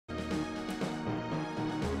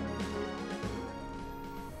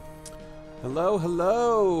Hello,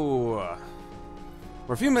 hello.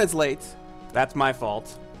 We're a few minutes late. That's my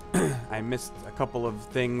fault. I missed a couple of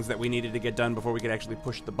things that we needed to get done before we could actually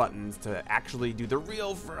push the buttons to actually do the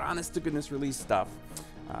real, for honest to goodness release stuff.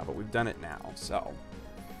 But we've done it now, so.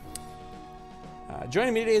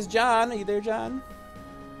 Joining me today is John. Are you there, John?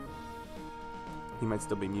 He might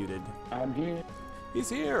still be muted. I'm here. He's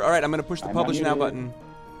here. All right, I'm going to push the Publish Now button.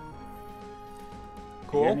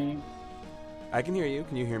 Cool. Can you hear me? I can hear you.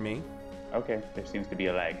 Can you hear me? Okay, there seems to be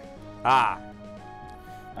a lag. Ah.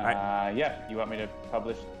 Right. Yeah, you want me to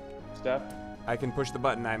publish stuff? I can push the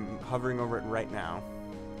button. I'm hovering over it right now.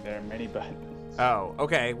 There are many buttons. Oh,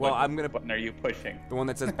 okay. Well, I'm going to... What button are you pushing? The one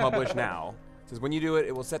that says Publish Now. It says, when you do it,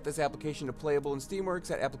 it will set this application to playable in Steamworks,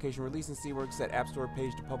 set application release in Steamworks, set App Store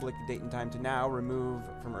page to public, date and time to now, remove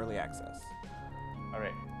from early access. All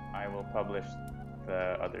right, I will publish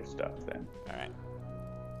the other stuff then. All right.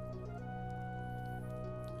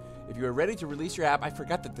 If you are ready to release your app, I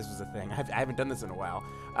forgot that this was a thing. I haven't done this in a while.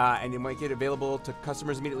 And you might get available to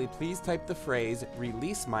customers immediately. Please type the phrase,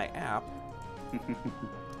 release my app,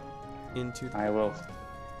 into the... I will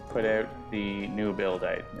put out the new build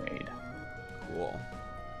I've made. Cool.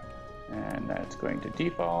 And that's going to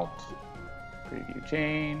default. Preview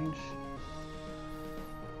change.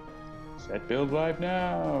 Set build live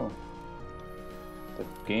now. The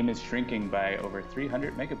game is shrinking by over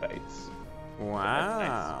 300 megabytes.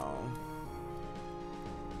 Wow.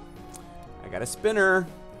 I got a spinner.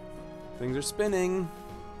 Things are spinning.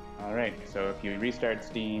 All right, so if you restart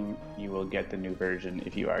Steam, you will get the new version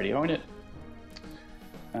if you already own it.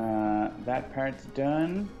 That part's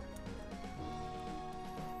done.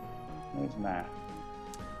 Where's my...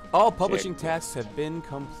 All publishing tasks have been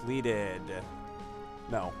completed.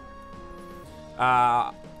 No.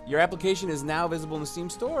 Your application is now visible in the Steam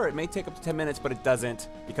store. It may take up to 10 minutes, but it doesn't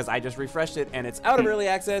because I just refreshed it and it's out of early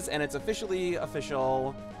access and it's officially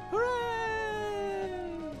official. Hooray!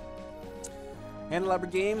 Handelabra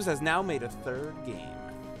Games has now made a third game.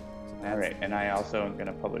 So all right, and I also am going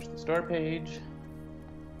to publish the store page.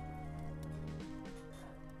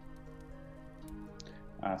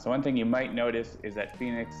 So one thing you might notice is that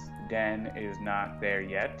Phoenix Den is not there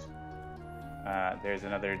yet. There's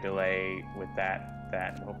another delay with that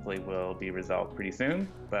hopefully will be resolved pretty soon,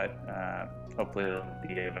 but hopefully it'll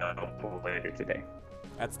be available later today.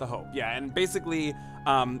 That's the hope. Yeah, and basically,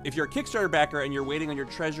 if you're a Kickstarter backer and you're waiting on your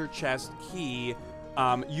treasure chest key,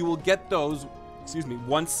 you will get those,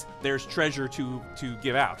 once there's treasure to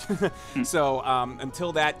give out. So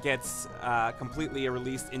until that gets completely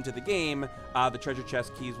released into the game, the treasure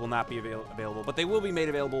chest keys will not be available, but they will be made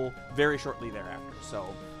available very shortly thereafter. So,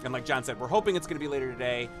 and like John said, we're hoping it's going to be later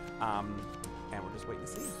today, and we're just waiting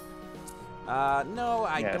to see. No,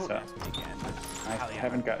 I don't ask me again. I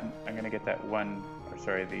haven't gotten. I'm going to get that one, or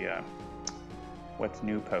sorry, the what's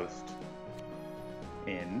new post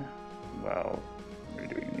in while we're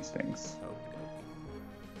doing these things.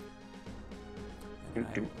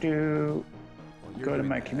 Go to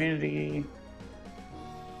my community.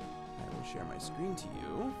 I will share my screen to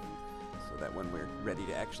you so that when we're ready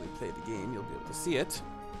to actually play the game, you'll be able to see it.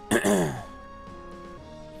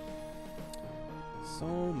 So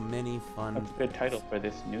many fun. That's a good title for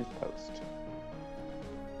this news post.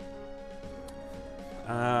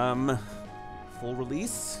 Full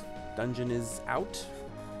release. Dungeon is out.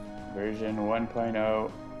 Version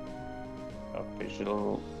 1.0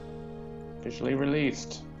 officially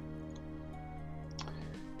released.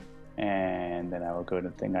 And then I will go to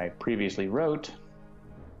the thing I previously wrote,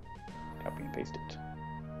 copy and paste it.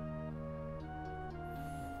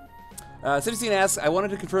 Citizen asks, I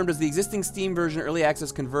wanted to confirm, does the existing Steam version early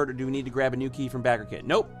access convert, or do we need to grab a new key from BackerKit?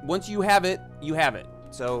 Nope. Once you have it, you have it.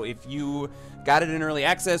 So if you got it in early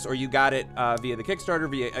access or you got it via the Kickstarter,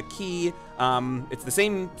 via a key, it's the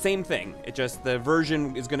same thing. It just, the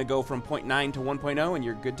version is going to go from 0.9 to 1.0 and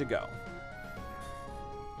you're good to go.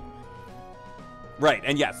 Right,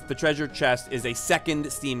 and yes, the treasure chest is a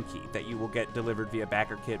second Steam key that you will get delivered via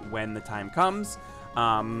BackerKit when the time comes.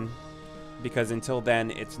 Because until then,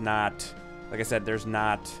 it's not, like I said, there's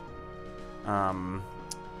not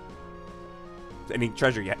any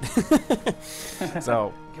treasure yet.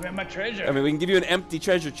 So, give me my treasure. I mean, we can give you an empty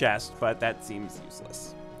treasure chest, but that seems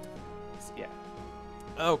useless. Yeah.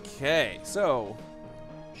 Okay, so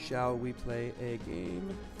shall we play a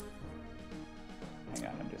game? Hang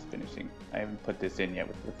on, I'm just finishing. I haven't put this in yet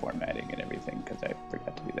with the formatting and everything because I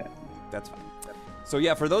forgot to do that. That's fine. So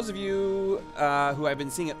yeah, for those of you who I've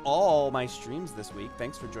been seeing at all my streams this week,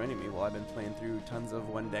 thanks for joining me while I've been playing through tons of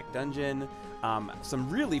One Deck Dungeon, some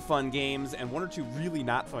really fun games, and one or two really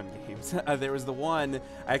not fun games. There was the one,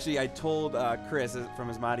 I told Chris from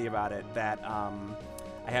Asmadi about it, that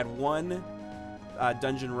I had one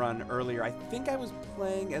dungeon run earlier. I think I was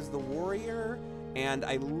playing as the warrior, and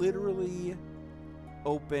I literally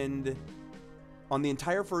opened... On the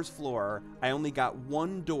entire first floor, I only got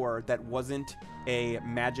one door that wasn't a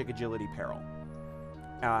magic agility peril.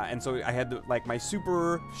 And so I had my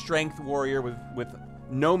super strength warrior with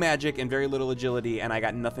no magic and very little agility, and I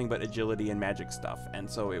got nothing but agility and magic stuff.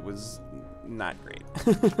 And so it was not great.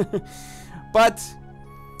 But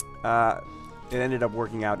it ended up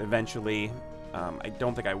working out eventually. I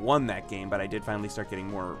don't think I won that game, but I did finally start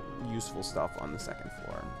getting more useful stuff on the second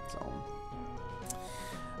floor. So...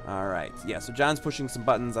 All right, yeah, so John's pushing some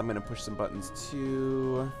buttons. I'm going to push some buttons,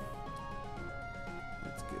 too.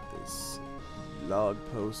 Let's get this blog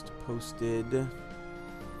post posted.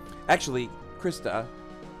 Actually, Krista,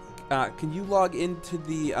 can you log into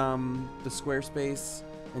the Squarespace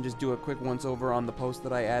and just do a quick once-over on the post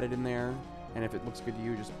that I added in there? And if it looks good to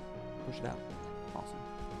you, just push it out. Awesome.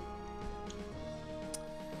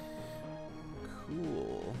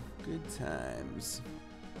 Cool. Good times.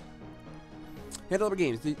 Handelabra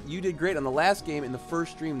Games, you did great on the last game in the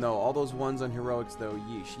first stream, though. All those ones on heroics, though,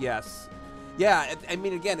 yeesh. Yes. Yeah, I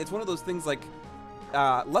mean, again, it's one of those things like,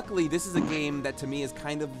 luckily, this is a game that to me is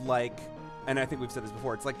kind of like, and I think we've said this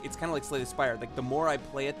before, it's kind of like Slay the Spire. Like, the more I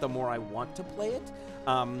play it, the more I want to play it.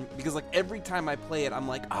 Because, like, every time I play it, I'm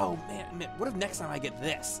like, oh, man, what if next time I get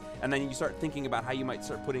this? And then you start thinking about how you might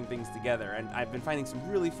start putting things together. And I've been finding some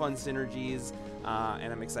really fun synergies,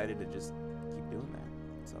 and I'm excited to just keep doing that.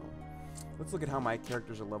 So... Let's look at how my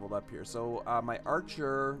characters are leveled up here. So my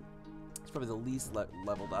archer is probably the least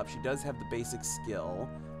leveled up. She does have the basic skill,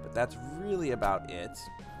 but that's really about it.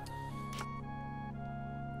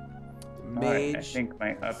 Mage. Right, I think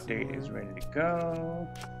my update is ready to go.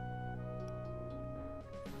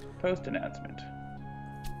 Post announcement.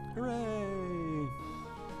 Hooray!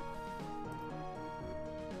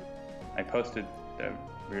 I posted the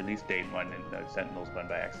release date one and the Sentinels one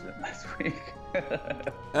by accident last week.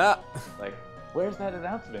 Like, where's that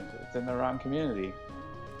announcement? It's in the wrong community.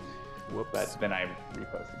 Whoops. But then I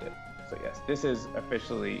reposted it. So yes, this is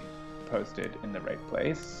officially posted in the right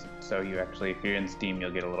place. So you actually, if you're in Steam,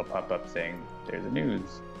 you'll get a little pop-up saying there's a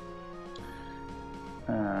news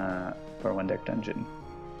for One Deck Dungeon.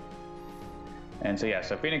 And so yeah,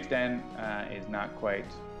 so Phoenix Den is not quite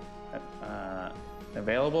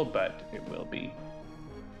available, but it will be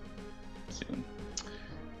soon.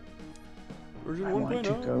 Version I want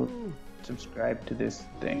to 1.0. go subscribe to this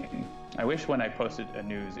thing. I wish when I posted a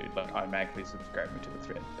news, it would automatically subscribe me to the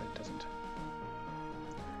thread, but it doesn't.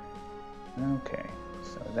 Okay,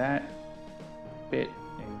 so that bit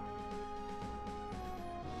is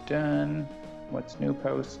done. What's new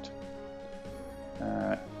post?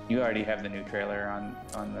 You already have the new trailer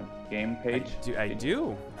on the game page? I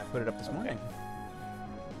do. I put it up this morning.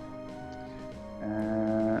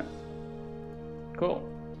 Cool.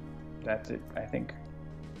 That's it, I think.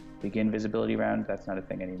 Begin visibility round. That's not a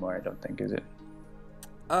thing anymore, I don't think, is it?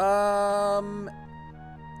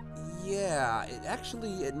 Yeah.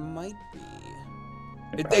 It might be.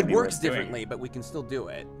 It probably works worth doing. differently, but we can still do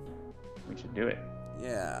it. We should do it.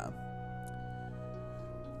 Yeah.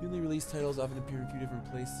 Newly released titles often appear in a few different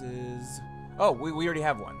places. Oh, we already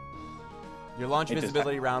have one. Your launch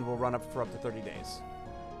visibility round will run up for up to 30 days.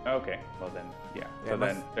 Okay, well then, yeah. So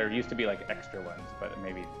then there used to be like extra ones, but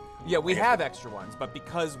maybe. Yeah, we have extra ones, but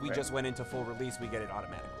because we just went into full release, we get it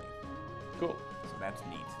automatically. Cool. So that's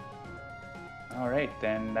neat. All right,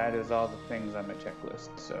 then that is all the things on my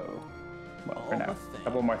checklist. So, well, for now, a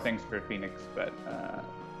couple more things for Phoenix, but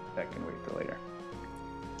that can wait for later.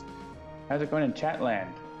 How's it going in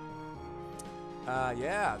Chatland?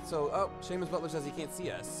 Yeah. So, Seamus Butler says he can't see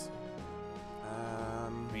us. I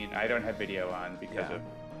mean, I don't have video on because of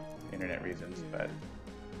internet reasons, but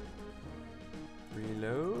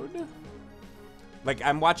reload. Like,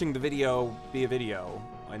 I'm watching the video be a video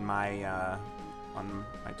in my on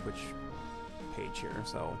my Twitch page here.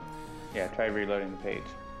 So yeah, try reloading the page.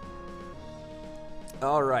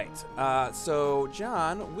 All right. So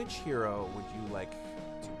John, which hero would you like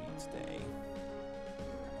to be today?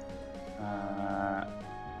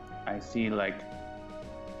 I see like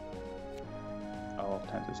all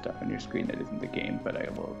kinds of stuff on your screen that isn't the game, but I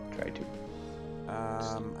will try to.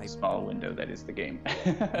 A small window that is the game.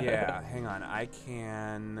 Yeah, hang on. I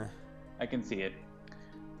can see it.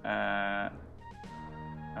 I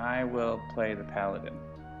will play the paladin.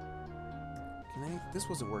 This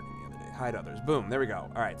wasn't working the other day. Hide others. Boom. There we go.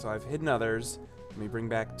 All right. So I've hidden others. Let me bring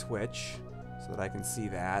back Twitch so that I can see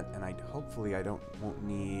that, and hopefully I won't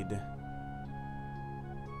need.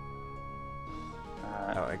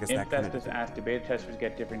 Oh, I guess that kind of. Infestus asked, do beta testers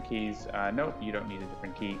get different keys? No, you don't need a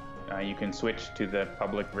different key. You can switch to the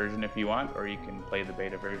public version if you want, or you can play the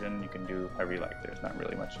beta version. You can do however you like. There's not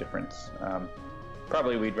really much difference.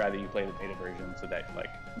 Probably we'd rather you play the beta version so that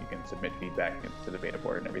you can submit feedback to the beta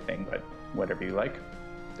board and everything, but whatever you like,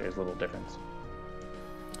 there's a little difference.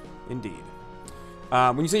 Indeed.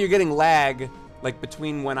 When you say you're getting lag, like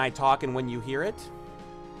between when I talk and when you hear it,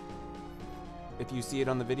 if you see it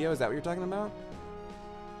on the video, is that what you're talking about?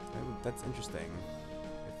 That's interesting.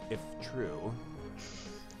 If true.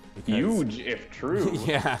 Because, huge if true.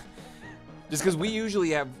 Yeah. Just because we usually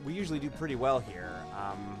do pretty well here.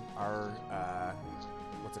 Our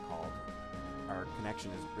what's it called? Our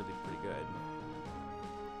connection is really pretty good.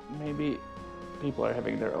 Maybe people are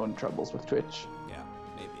having their own troubles with Twitch. Yeah,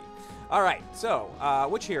 maybe. All right. So,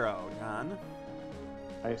 which hero, John?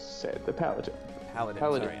 I said the Paladin. Paladin.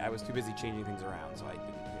 Sorry, I was too busy changing things around, so I didn't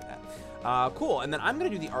hear that. Cool. And then I'm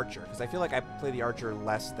gonna do the Archer because I feel like I play the Archer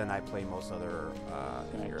less than I play most other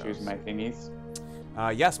Can heroes. I choose my thingies?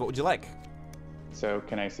 Yes. What would you like? So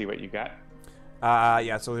can I see what you got?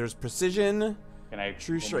 Yeah. So there's precision. Can I?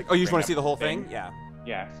 True strike. Oh, you just want to see the whole thing? Yeah.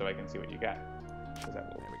 Yeah. So I can see what you got.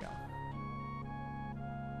 There we go.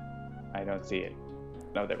 I don't see it.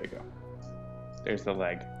 Oh, there we go. There's the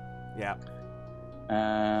leg. Yeah.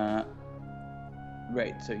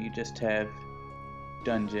 Right. So you just have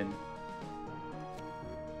dungeon.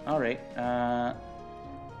 All right.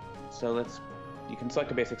 So you can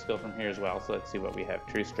select a basic skill from here as well. So let's see what we have.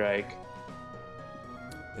 True strike.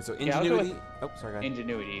 Yeah, so ingenuity. Yeah, oh, sorry. Go ahead.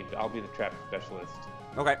 Ingenuity. I'll be the trap specialist.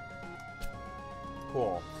 Okay.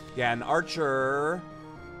 Cool. Yeah, and Archer.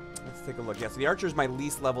 Let's take a look. Yeah, so the Archer is my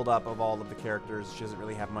least leveled up of all of the characters. She doesn't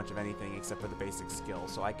really have much of anything except for the basic skill.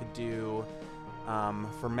 So I could do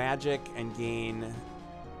for magic and gain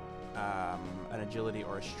an agility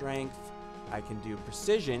or a strength. I can do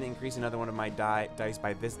precision, increase another one of my dice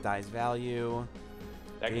by this die's value.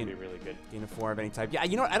 That can be really good. Gain a 4 of any type. Yeah,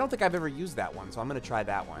 you know what? I don't think I've ever used that one, so I'm going to try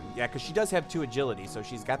that one. Yeah, because she does have 2 agility, so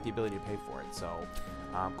she's got the ability to pay for it. So,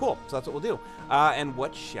 cool. So that's what we'll do. And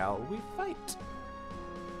what shall we fight?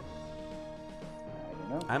 I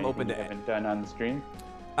don't know. I'm open to you haven't done on the stream?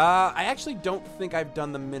 I actually don't think I've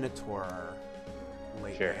done the Minotaur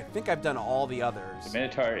lately. Sure. I think I've done all the others. The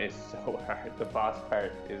Minotaur is so hard. The boss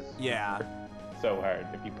part is so hard.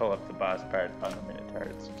 If you pull up the boss part on the Minotaur,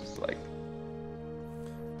 it's just like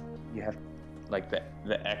you have like the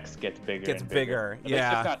X gets bigger. Gets and bigger. But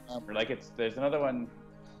Yeah. It's just not armor. Like there's another one,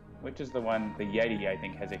 which is the one the Yeti I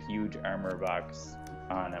think has a huge armor box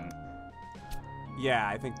on him. Yeah,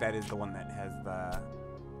 I think that is the one that has the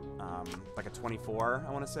like a 24.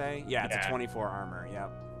 I want to say. Yeah, it's a 24 armor.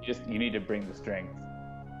 Yep. You need to bring the strength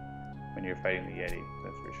when you're fighting the Yeti.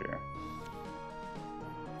 That's for sure.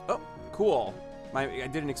 Oh, cool. I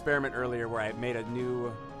did an experiment earlier where I made a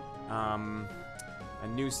new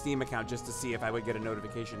Steam account just to see if I would get a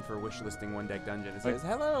notification for wishlisting One Deck Dungeon. It says,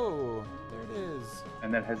 hello, there it is.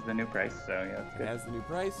 And that has the new price, so yeah, it's good. It has the new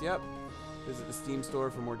price, yep. Visit the Steam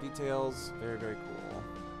store for more details. Very, very cool.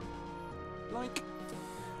 Like.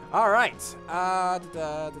 All right. I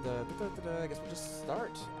guess we'll just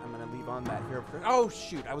start. I'm going to leave on that hero. Oh,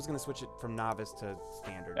 shoot. I was going to switch it from novice to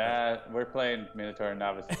standard. We're playing Minotaur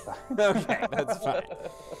novice. Okay, that's fine.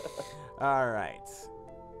 All right.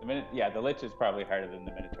 The Lich is probably harder than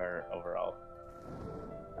the Minotaur overall.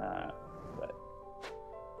 But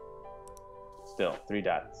still, 3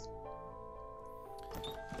 dots.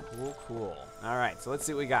 Cool. All right, so let's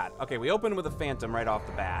see what we got. Okay, we open with a Phantom right off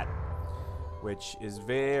the bat, which is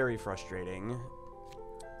very frustrating.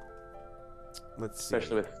 Let's see.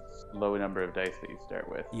 Especially with low number of dice that you start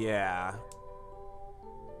with. Yeah.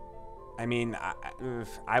 I mean,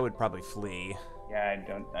 I would probably flee. Yeah,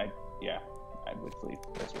 I would flee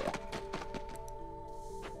as well.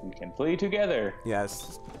 We can flee together.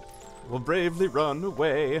 Yes. We'll bravely run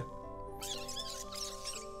away.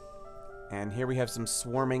 And here we have some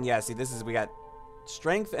swarming. Yeah, see, we got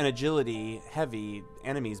strength and agility, heavy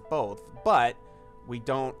enemies both, but we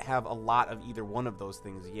don't have a lot of either one of those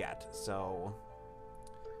things yet. So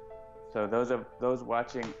those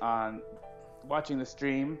watching the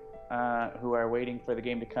stream who are waiting for the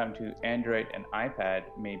game to come to Android and iPad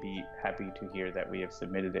may be happy to hear that we have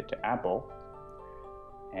submitted it to Apple,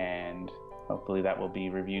 and hopefully that will be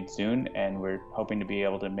reviewed soon, and we're hoping to be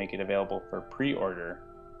able to make it available for pre-order.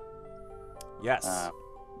 Yes.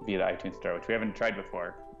 Via the iTunes Store, which we haven't tried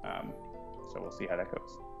before, so we'll see how that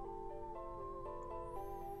goes.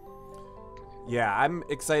 Yeah, I'm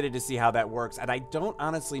excited to see how that works, and I don't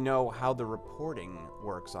honestly know how the reporting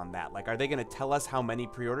works on that. Like, are they going to tell us how many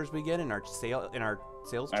pre-orders we get in our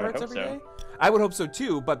sales charts every day? I would hope so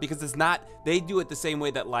too, but because it's not, they do it the same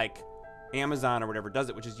way that like Amazon or whatever does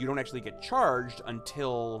it, which is you don't actually get charged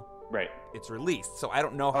until it's released. So I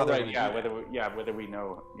don't know how they're going to do that. Whether we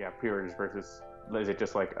know pre-orders versus is it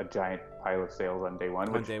just like a giant pile of sales on day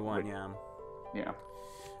one? On day one, yeah. Yeah.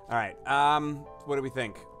 All right. What do we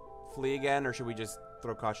think? Flee again, or should we just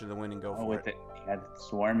throw caution to the wind and go for it? Yeah, it's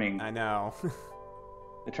swarming. I know.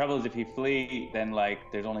 The trouble is if you flee, then like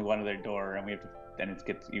there's only one other door, and then it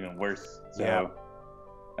gets even worse. So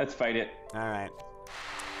let's fight it. All right.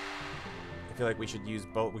 I feel like we should use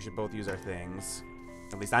both. We should both use our things.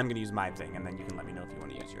 At least I'm gonna use my thing, and then you can let me know if you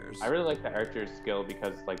want to use yours. I really like the archer's skill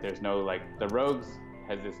because like there's no like the rogues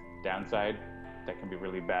has this downside that can be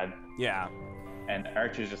really bad. Yeah. And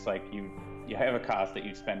archer's just like you have a cost that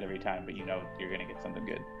you spend every time, but you know you're gonna get something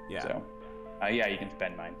good. Yeah. So, yeah, you can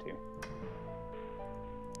spend mine too.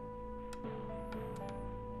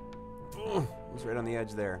 Oh, it was right on the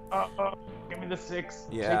edge there. Oh, give me the 6.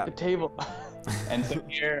 Yeah. Take the table. And so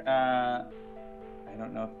here, I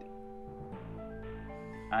don't know if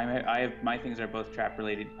I have my things are both trap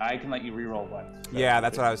related. I can let you reroll once. So yeah,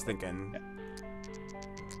 that's what I was thinking.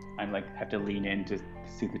 I'm like have to lean in to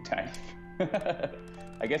see the time.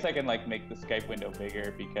 I guess I can like make the Skype window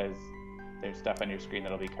bigger because there's stuff on your screen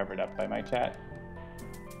that'll be covered up by my chat.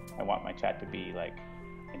 I want my chat to be like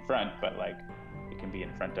in front, but like it can be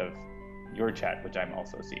in front of your chat, which I'm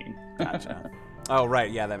also seeing. Gotcha. Oh,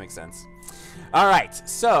 right. Yeah, that makes sense. All right.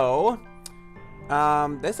 So,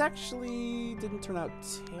 this actually didn't turn out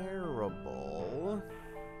terrible.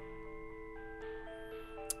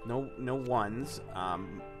 No ones.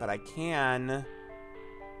 But I can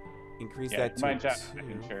increase that to my chat.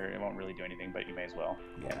 I'm sure it won't really do anything, but you may as well.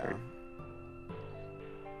 Yeah.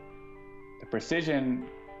 The precision.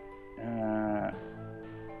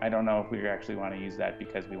 I don't know if we actually want to use that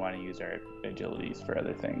because we want to use our agilities for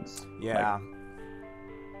other things. Yeah. Like,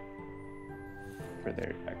 for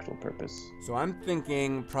their actual purpose. So I'm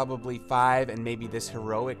thinking probably 5 and maybe this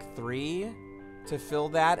heroic 3 to fill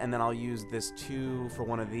that, and then I'll use this 2 for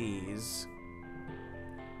one of these.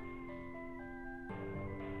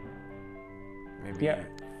 Maybe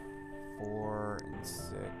 4 and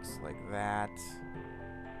 6 like that.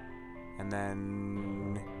 And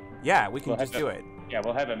then yeah, we can just do it. Yeah,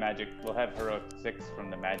 we'll have heroic 6 from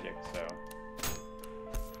the magic, so.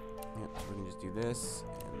 Yep, so we can just do this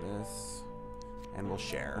and this. And we'll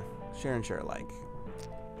share and share alike.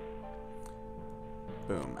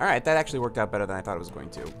 Boom. All right, that actually worked out better than I thought it was going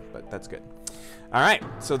to, but that's good. All right,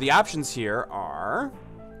 so the options here are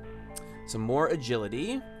some more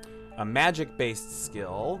agility, a magic-based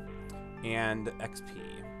skill, and XP.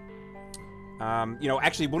 You know,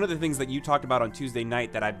 actually, one of the things that you talked about on Tuesday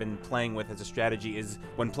night that I've been playing with as a strategy is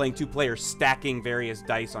when playing 2 players, stacking various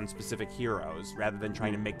dice on specific heroes rather than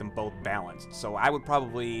trying to make them both balanced. So I would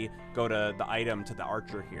probably go to the item to the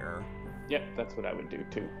archer here. Yep, that's what I would do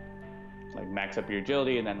too. Like max up your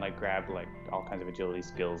agility and then like grab like all kinds of agility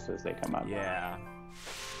skills as they come up. Yeah.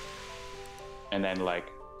 And then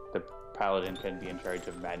like the paladin can be in charge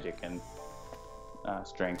of magic and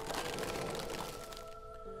strength.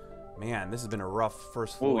 Man, this has been a rough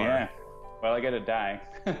first floor. Oh, yeah. Well, I gotta die.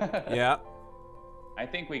 Yeah. I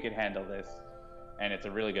think we could handle this, and it's a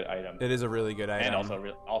really good item. It is a really good item. And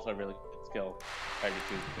also a really good skill. Hard to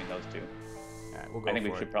choose between those two. All right, we'll go I think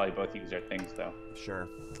for we should it. probably both use our things, though. Sure.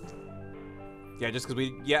 Yeah, just because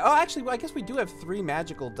we... Yeah, oh, actually, well, I guess we do have 3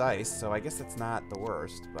 magical dice, so I guess it's not the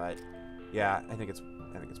worst, but... Yeah, I think it's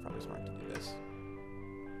probably smart to do this.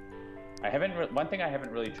 One thing I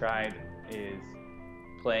haven't really tried is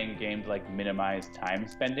playing games like minimize time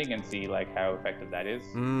spending and see like how effective that is.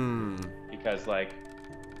 Because like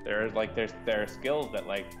there are skills that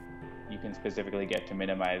like you can specifically get to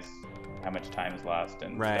minimize how much time is lost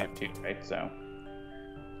and stuff too, right? So,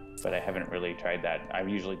 but I haven't really tried that. I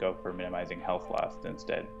usually go for minimizing health lost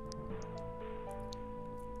instead.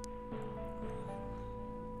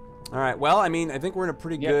 All right. Well, I mean, I think we're in a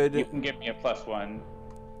pretty good. You can give me a +1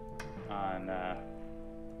 on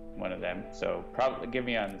one of them. So probably give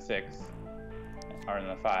me on the 6 or on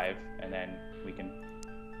the 5, and then we can.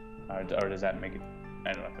 Or does that make it?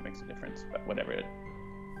 I don't know if it makes a difference, but whatever.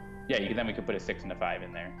 Yeah, then we could put a 6 and a 5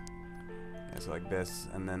 in there. Yeah, so like this,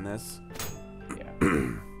 and then this. Yeah.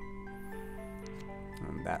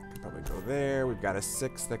 And that can probably go there. We've got a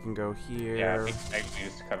 6 that can go here. Yeah, we actually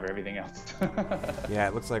just cover everything else. Yeah,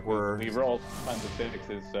 it looks like we rolled tons of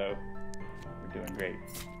 6s, so we're doing great.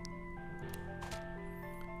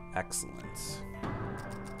 Excellent.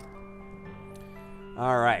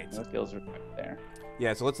 All right. No skills required there.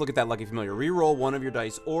 Yeah, so let's look at that lucky familiar. Reroll one of your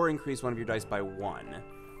dice or increase one of your dice by 1.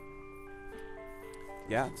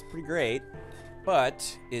 Yeah, it's pretty great.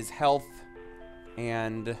 But is health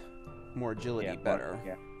and more agility better?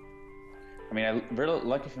 Yeah. I mean,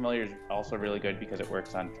 lucky familiar is also really good because it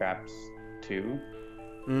works on traps too.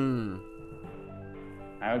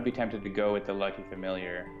 I would be tempted to go with the lucky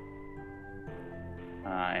familiar,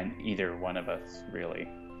 and either one of us really.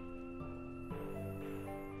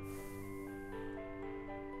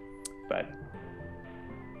 But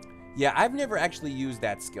yeah, I've never actually used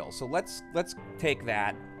that skill, so let's take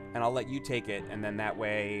that, and I'll let you take it, and then that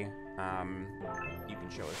way you can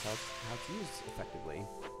show us how it's used effectively.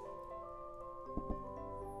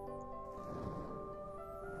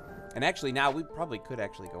 And actually, now we probably could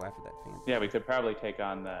actually go after that phantom. Yeah, we could probably take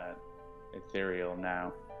on the ethereal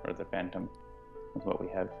now, or the phantom, with what we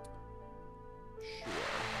have. Sure.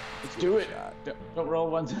 Let's do it. Don't roll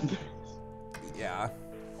 1s and 3s. Yeah.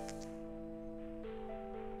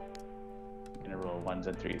 I'm gonna roll 1s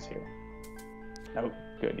and 3s here. Oh,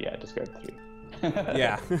 good. Yeah, discard 3.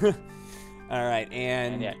 Yeah. All right,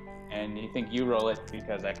 and you think you roll it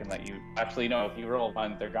because I can let you. Actually, no. If you roll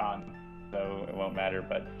 1, they're gone, so it won't matter.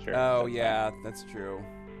 But sure. Oh yeah, fine. That's true.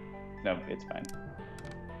 No, it's fine.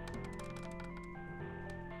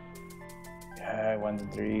 Yeah, 1s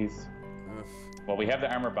and 3s. Oof. Well, we have the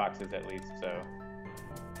armor boxes at least, so.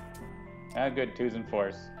 Good. 2s and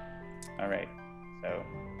 4s. All right. So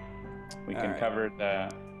we can cover the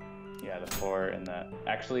 4 and the.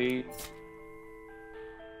 Actually,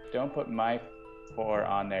 don't put my 4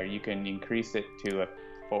 on there. You can increase it to a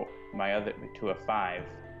 4. To a 5.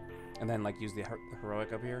 And then like use the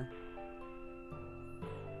heroic up here.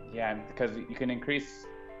 Yeah, because you can increase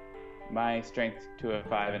my strength to a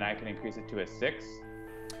 5, and I can increase it to a 6.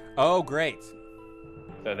 Oh, great.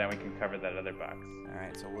 So then we can cover that other box. All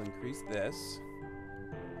right, so we'll increase this.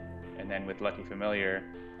 And then with Lucky Familiar,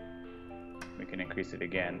 we can increase it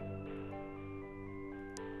again.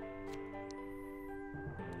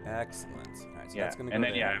 Excellent. All right, so yeah, that's gonna go and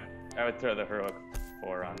then there. I would throw the heroic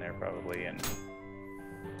 4 on there probably, and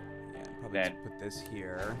probably then put this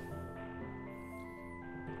here.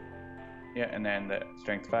 Yeah, and then the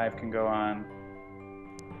strength 5 can go on.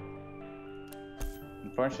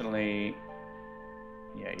 Unfortunately,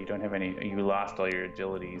 yeah, you don't have any. You lost all your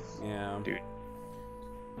agilities. Yeah, dude.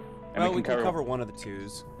 And well, we can cover one of the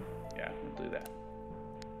 2s. Yeah, we'll do that.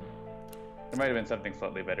 There might have been something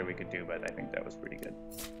slightly better we could do, but I think that was pretty good,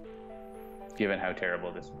 given how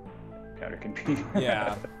terrible this counter can be.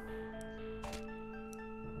 Yeah.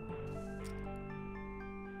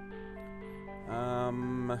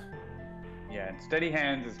 Yeah, and steady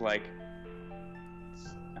hands is like,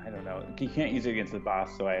 I don't know. You can't use it against the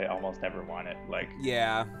boss, so I almost never want it. Like.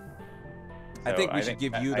 Yeah. So I think we should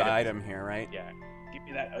give you the item here, right? Yeah. Give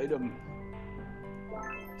me that item.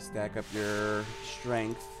 Stack up your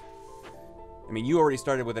strength. I mean, you already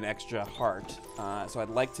started with an extra heart, so I'd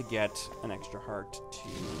like to get an extra heart to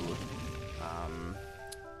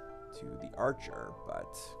the archer,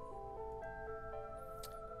 but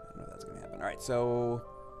I don't know if that's going to happen. All right, so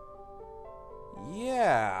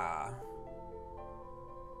yeah.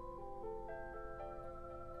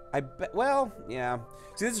 I bet. Well, yeah.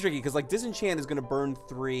 See, this is tricky because like disenchant is going to burn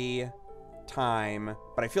 3 time,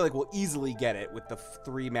 but I feel like we'll easily get it with the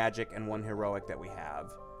 3 magic and 1 heroic that we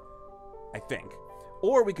have. I think.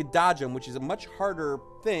 Or we could dodge them, which is a much harder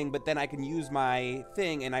thing, but then I can use my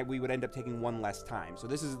thing and we would end up taking 1 less time. So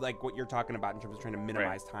this is like what you're talking about in terms of trying to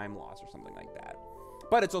minimize time loss or something like that.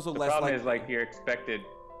 But it's also less likely. The problem is like your expected,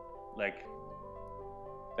 like,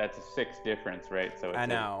 that's a 6 difference, right? So it's I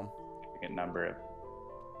know. A significant number of.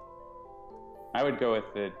 I would go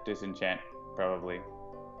with the disenchant probably,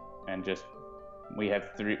 and just we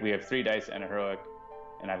have 3 dice and a heroic,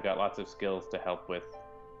 and I've got lots of skills to help with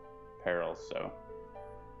perils, so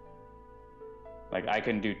like I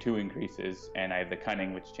can do 2 increases, and I have the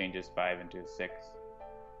cunning, which changes 5 into a 6.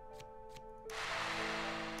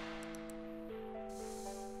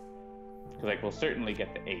 Because like we'll certainly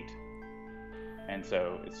get the 8, and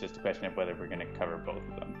so it's just a question of whether we're going to cover both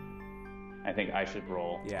of them. I think I should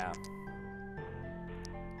roll. Yeah.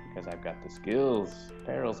 Because I've got the skills,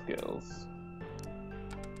 peril skills.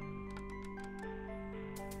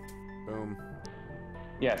 Boom.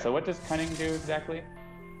 Yeah, so what does cunning do exactly?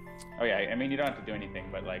 Oh yeah, I mean you don't have to do anything,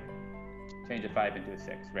 but like change a 5 into a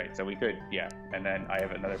 6, right? So we could, yeah, and then I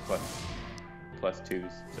have another plus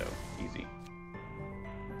 2s, so easy.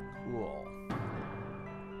 Cool.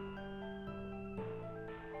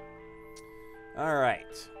 All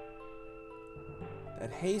right.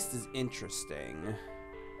 That haste is interesting.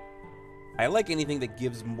 I like anything that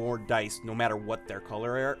gives more dice, no matter what their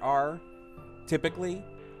color are, typically.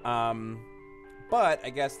 But I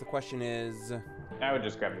guess the question is... I would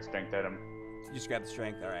just grab the strength item. You just grab the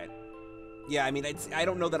strength, all right. Yeah, I mean, I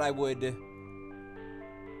don't know that I would, you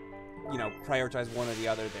know, prioritize one or the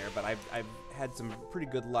other there, but I've had some pretty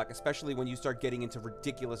good luck, especially when you start getting into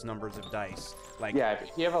ridiculous numbers of dice. Like, yeah, if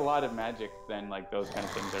you have a lot of magic, then like those kind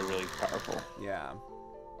of things are really powerful. Yeah.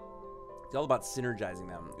 It's all about synergizing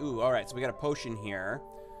them. Ooh, all right, so we got a potion here,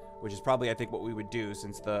 which is probably, I think, what we would do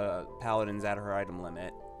since the paladin's at her item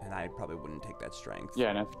limit, and I probably wouldn't take that strength.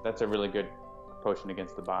 Yeah, and that's a really good potion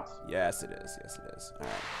against the boss. Yes, it is. Yes, it is. All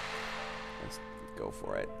right. Let's go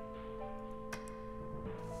for it.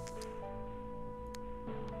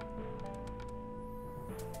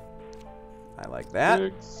 I like that.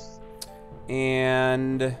 6.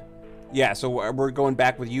 And yeah, so we're going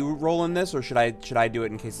back with you rolling this, or should I do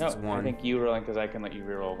it in case it's one? I think you rolling because I can let you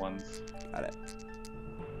reroll ones. Got it.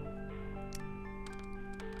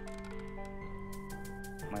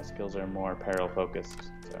 My skills are more peril focused,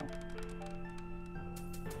 so.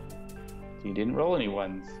 You didn't roll any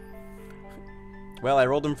ones. Well, I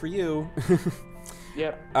rolled them for you.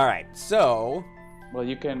 Yep. All right, so. Well,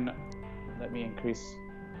 you can let me increase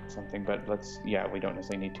something, but yeah, we don't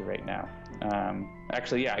necessarily need to right now.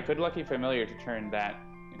 Actually, yeah, I could Lucky Familiar to turn that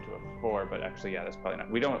into a 4, but actually, yeah, that's probably not.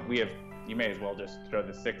 You may as well just throw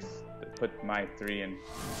the 6, put my 3 and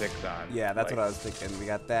 6 on. Yeah, that's what I was thinking. We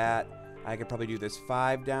got that. I could probably do this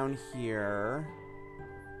 5 down here.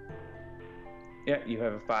 Yeah, you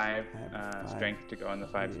have a 5 strength to go on the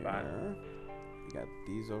 5 spot. We got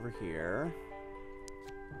these over here.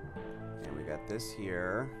 And we got this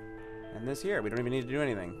here. And this here. We don't even need to do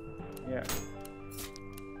anything. Yeah.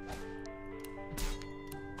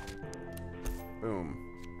 Boom.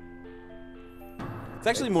 It's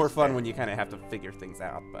actually more fun when you kind of have to figure things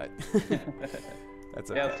out, but that's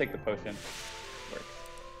okay. Yeah, let's take the potion. Works.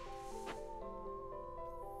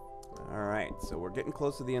 All right, so we're getting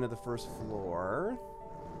close to the end of the first floor.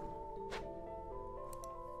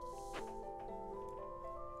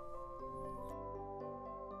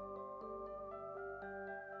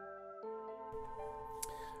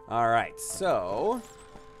 All right, so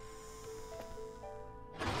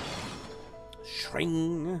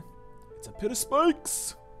shring. It's a pit of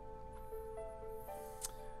spikes.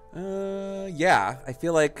 Yeah, I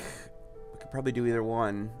feel like we could probably do either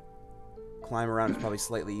one. Climb around is probably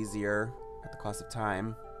slightly easier at the cost of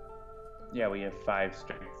time. Yeah, we have 5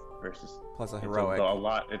 strength versus plus a heroic.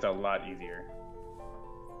 It's a lot easier.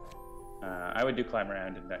 I would do climb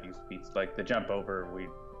around and not use feats. Like the jump over, we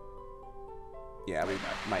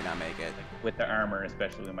might not make it. Like with the armor,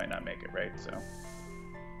 especially, we might not make it, right? So,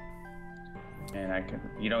 and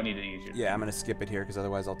you don't need to use your. Yeah, I'm gonna skip it here because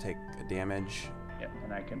otherwise I'll take a damage. Yeah,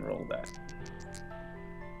 and I can roll that.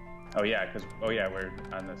 Oh yeah, we're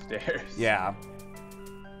on the stairs. Yeah.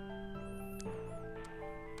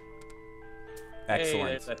 Excellent.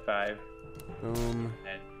 Hey, there's that 5. Boom.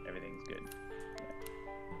 And everything's good. Yeah.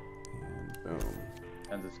 And boom.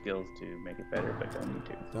 Tons of skills to make it better, but don't need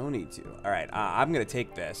to. Don't need to. All right, I'm gonna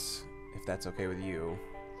take this if that's okay with you.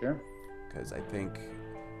 Sure. Because I think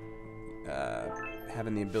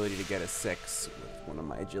having the ability to get a 6 with one of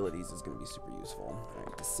my agilities is gonna be super useful. All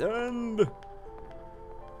right, descend.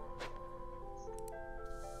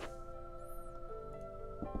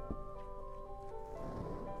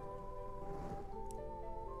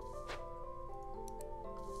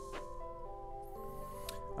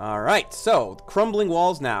 All right, so crumbling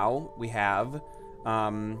walls now we have,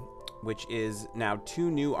 which is now 2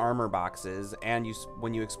 new armor boxes, and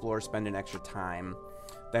when you explore, spend an extra time.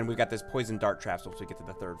 Then we've got this poison dart traps once we get to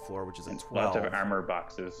the 3rd floor, which is a 12. Lots of armor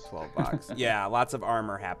boxes. 12 box. Yeah, lots of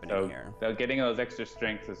armor happening here. So getting those extra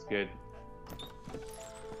strengths is good.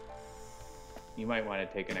 You might want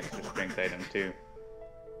to take an extra strength item too.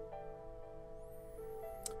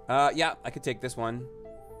 Yeah, I could take this one.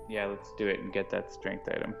 Yeah, let's do it and get that strength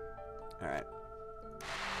item. All right.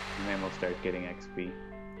 And then we'll start getting XP.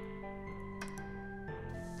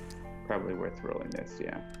 Probably worth rolling this,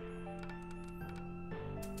 yeah.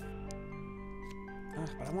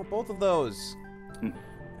 But I want both of those. All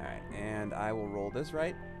right, and I will roll this,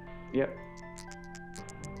 right? Yep.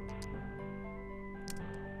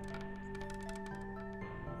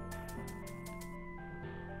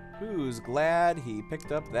 Who's glad he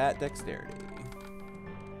picked up that dexterity?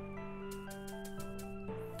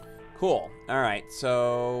 Cool. All right,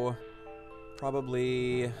 so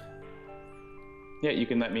probably. Yeah, you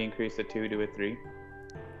can let me increase a 2 to a 3.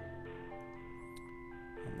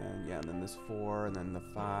 And then this 4, and then the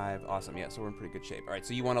 5. Awesome. Yeah, so we're in pretty good shape. All right,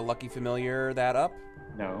 so you want a Lucky Familiar that up?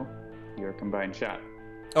 No. your combined shot.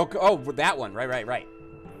 Oh, that one. Right.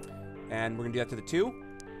 And we're gonna do that to the 2?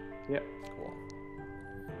 Yep. Cool.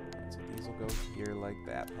 So these will go here like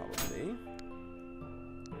that, probably.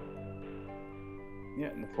 Yeah,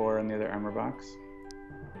 and the 4 in the other armor box.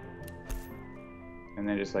 And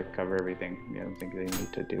then just like cover everything. I don't think they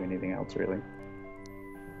need to do anything else really.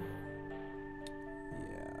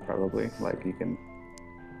 Yeah. Probably. Like you can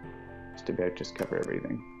just cover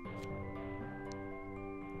everything.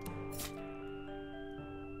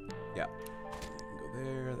 Yeah. That can go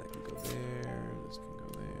there, that can go there, this can go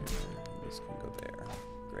there, and this can go there.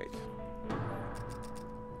 Great.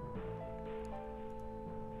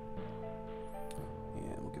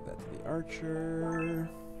 And we'll give that to the archer.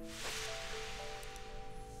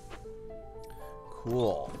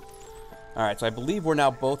 Cool. All right, so I believe we're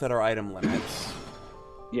now both at our item limits.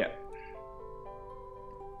 Yeah.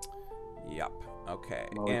 Yep. Okay.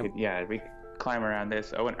 Well, we could climb around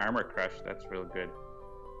this. Oh, an armor crush. That's real good.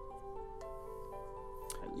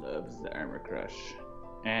 I love the armor crush.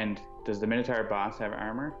 And does the Minotaur boss have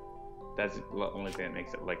armor? That's the only thing that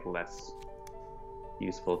makes it like less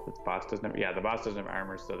useful. If the boss doesn't have, the boss doesn't have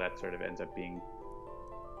armor, so that sort of ends up being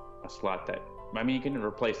a slot that. I mean, you can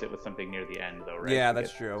replace it with something near the end, though, right? Yeah,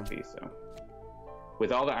 that's true. XP, so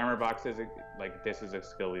with all the armor boxes, like this is a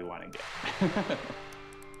skill we want to get.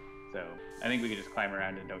 So I think we could just climb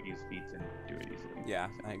around and don't use feats and do it easily. Yeah,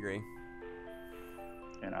 I agree.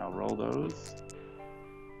 And I'll roll those.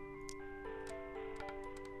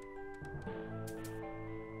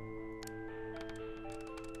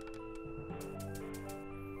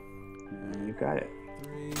 And you got it.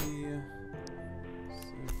 3, 6.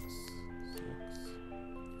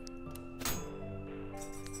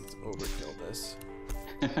 Let's overkill this.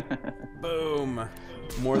 Boom.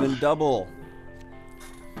 More than double.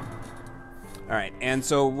 All right, and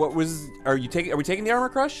so are we taking the armor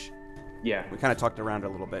crush? Yeah. We kind of talked around it a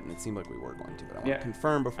little bit, and it seemed like we were going to, but I want to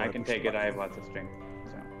confirm before I can take it. I have lots of strength.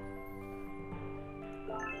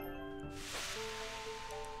 So.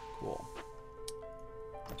 Cool.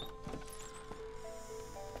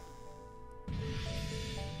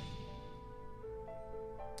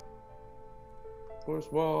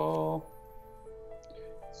 Force wall.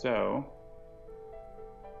 So.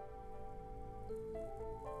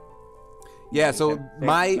 Yeah, so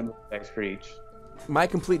my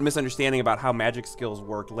complete misunderstanding about how magic skills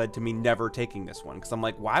work led to me never taking this one, because I'm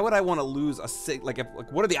like, why would I want to lose a 6? Like,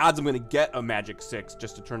 what are the odds I'm going to get a magic 6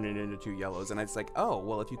 just to turn it into 2 yellows? And it's like, oh,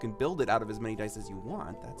 well, if you can build it out of as many dice as you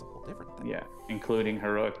want, that's a whole different thing. Yeah, including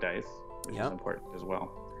heroic dice, which is important as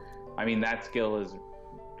well. I mean, that skill is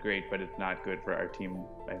great, but it's not good for our team,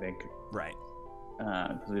 I think. Right.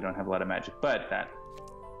 Because we don't have a lot of magic. But that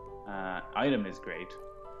item is great.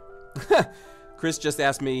 Chris just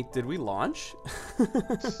asked me, did we launch?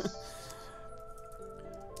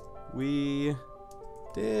 We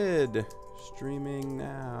did. Streaming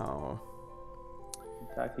now.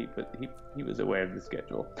 I thought he was aware of the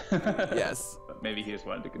schedule. Yes. But maybe he just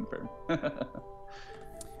wanted to confirm.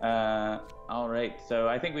 All right, so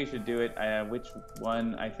I think we should do it. Which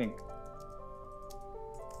one? I think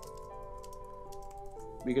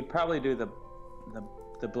we could probably do the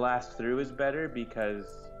blast through is better, because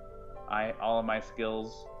all of my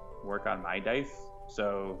skills work on my dice,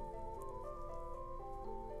 so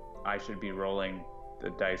I should be rolling the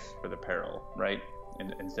dice for the peril, right?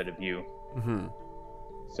 Instead of you. Mm-hmm.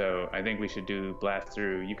 So I think we should do blast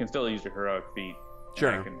through. You can still use your heroic feat.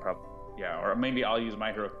 Sure. I can or maybe I'll use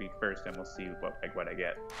my heroic feat first, and we'll see what I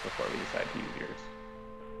get before we decide to use yours.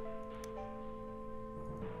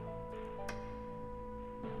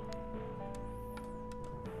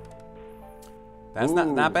 That's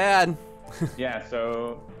not bad. Yeah,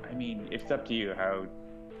 so I mean, it's up to you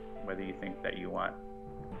whether you think that you want,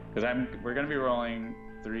 because we're gonna be rolling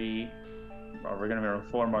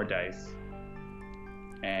 4 more dice,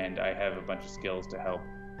 and I have a bunch of skills to help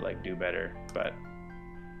do better, but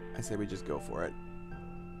I say we just go for it.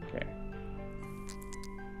 Okay.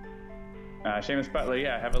 Seamus Butler,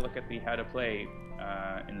 have a look at the how to play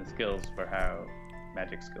in the skills for how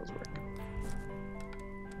magic skills work.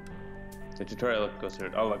 The tutorial goes through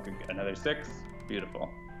it. Oh, look, another 6. Beautiful.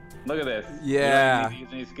 Look at this. Yeah. You don't need to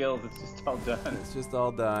use any skills. It's just all done. It's just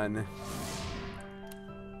all done.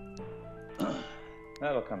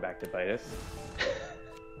 That'll come back to bite us.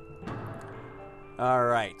 All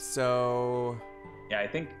right, so... Yeah, I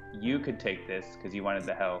think you could take this because you wanted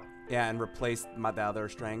the health. Yeah, and replace the other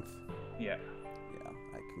strength. Yeah. Yeah,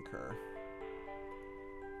 I concur.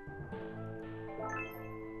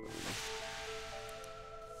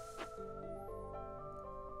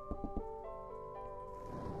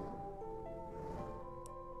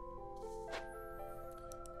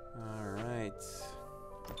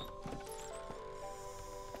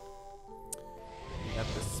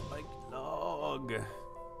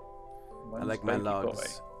 I like my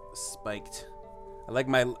logs spiked. I like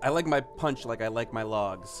my punch like I like my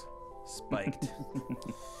logs spiked.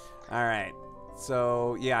 All right.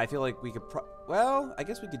 So yeah, I feel like we could. Well, I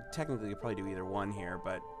guess we could technically probably do either one here,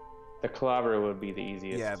 but the clobber would be the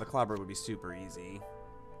easiest. Yeah, the clobber would be super easy.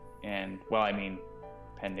 And well, I mean,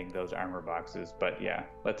 pending those armor boxes, but yeah,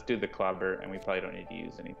 let's do the clobber, and we probably don't need to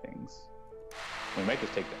use any things. We might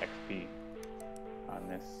just take the XP on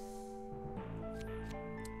this.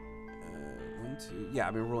 1, 2. Yeah,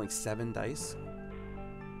 I've been rolling 7 dice.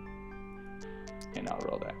 And I'll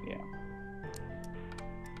roll that, yeah.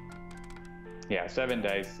 Yeah, 7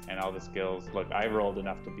 dice and all the skills. Look, I rolled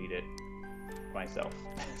enough to beat it myself.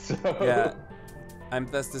 So yeah.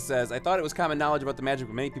 Thesta says, I thought it was common knowledge about the magic,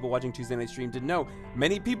 but many people watching Tuesday night stream didn't know.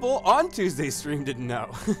 Many people on Tuesday stream didn't know.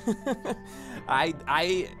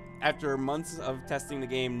 I, after months of testing the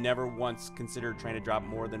game, never once considered trying to drop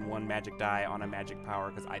more than 1 magic die on a magic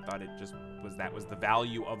power because I thought it just was that was the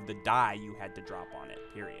value of the die you had to drop on it,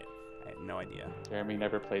 period. I had no idea. Jeremy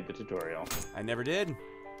never played the tutorial. I never did.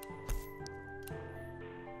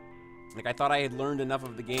 Like, I thought I had learned enough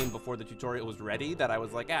of the game before the tutorial was ready that I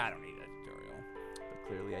was like, I don't need a tutorial. But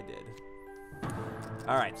clearly I did.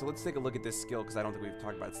 All right, so let's take a look at this skill because I don't think we've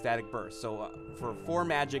talked about it. Static Burst. So for 4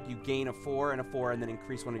 magic, you gain a 4 and a 4 and then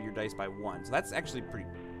increase one of your dice by 1. So that's actually pretty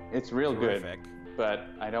It's real terrific. Good, but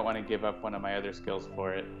I don't want to give up one of my other skills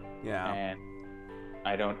for it. Yeah. And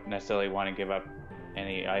I don't necessarily want to give up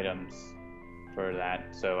any items for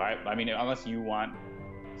that. So I mean, unless you want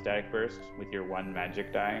Static Burst with your 1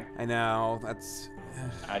 magic die. I know, that's...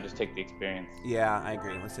 I just take the experience. Yeah, I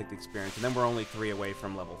agree. Let's take the experience. And then we're only 3 away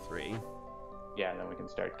from level 3. Yeah, then we can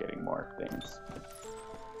start getting more things.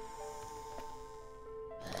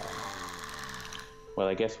 Well,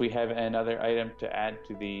 I guess we have another item to add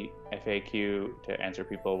to the FAQ to answer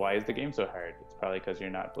people, why is the game so hard? It's probably because you're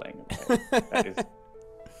not playing it. That is...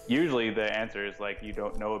 Usually the answer is like you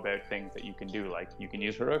don't know about things that you can do, like you can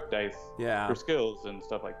use heroic dice for skills and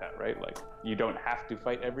stuff like that, right? Like you don't have to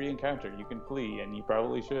fight every encounter. You can flee, and you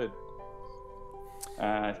probably should.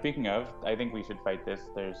 Speaking of, I think we should fight this.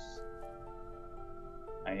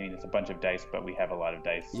 I mean, it's a bunch of dice, but we have a lot of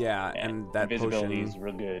dice. Yeah, and that invisibility potion is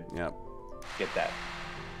real good. Yep. Get that.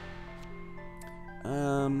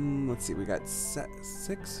 Let's see. We got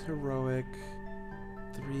 6 heroic.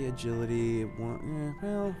 3 agility, 1,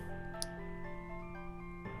 well,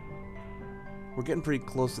 we're getting pretty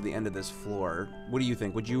close to the end of this floor. What do you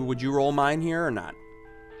think? Would you roll mine here or not?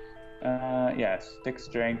 Yeah, 6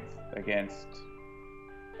 strength against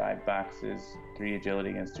 5 boxes, 3 agility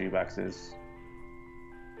against 3 boxes.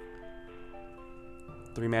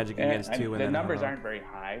 3 magic against 2, and the numbers aren't very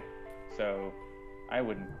high, so I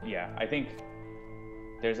wouldn't. Yeah, I think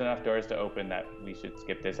there's enough doors to open that we should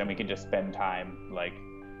skip this, and we can just spend time like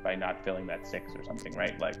by not filling that 6 or something,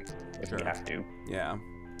 right? Like if we have to. Yeah.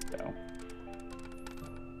 So.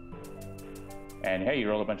 And hey, you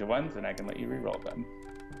rolled a bunch of 1s, and I can let you re-roll them.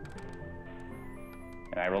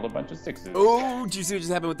 And I rolled a bunch of 6s. Oh, did you see what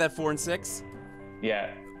just happened with that 4 and 6?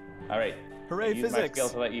 Yeah. All right. Hooray, use physics! My skill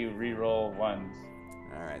to let you re-roll 1s.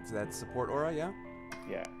 All right, so that's support aura, yeah.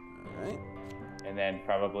 Yeah. All right. And then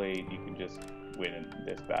probably you can just win in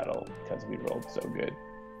this battle because we rolled so good.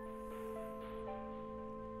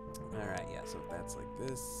 All right, yeah. So that's like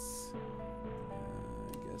this.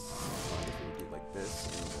 I guess we do like this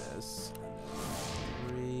and this,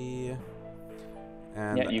 and then 3.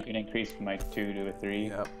 And yeah, you can increase my 2 to a 3.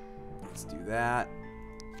 Yep. Let's do that.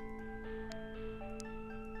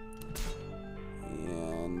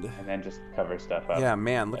 And then just cover stuff up. Yeah,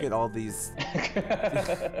 man, look at all these.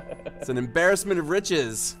 It's an embarrassment of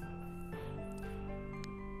riches.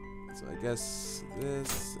 So I guess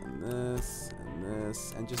this and this and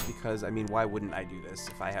this, and just because, I mean, why wouldn't I do this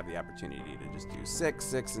if I have the opportunity to just do 6,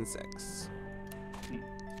 6, and 6?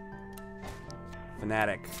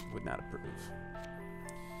 Fanatic would not approve,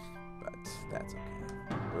 but that's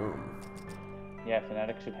okay. Boom. Yeah,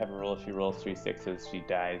 Fanatic should have a rule. If she rolls 3 6s, she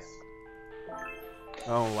dies.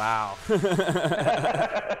 Oh, wow.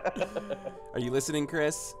 Are you listening,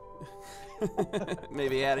 Chris?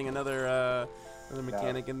 Maybe adding another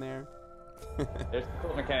mechanic in there? There's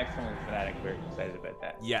cool mechanics coming with Fanatic. We're excited about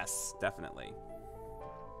that. Yes, definitely.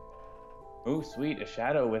 Ooh, sweet. A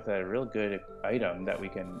shadow with a real good item that we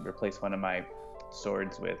can replace one of my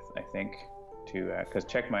swords with, I think. Because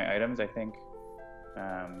check my items, I think.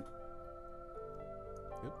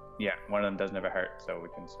 Yeah, one of them doesn't have a heart, so we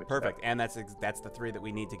can switch. Perfect, and that's the 3 that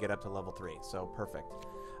we need to get up to level 3. So perfect.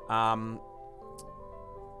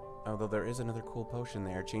 Although there is another cool potion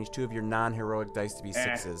there. Change 2 of your non-heroic dice to be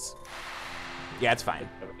 6s. Yeah, it's fine.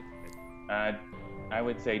 I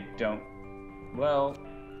would say don't Well,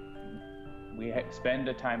 we spend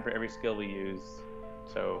a time for every skill we use,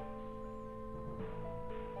 so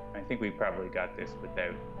I think we probably got this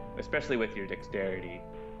without, especially with your dexterity.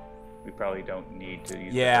 We probably don't need to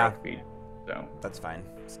use the heroic feat. So that's fine.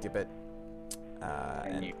 Skip it.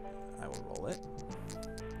 And I will roll it.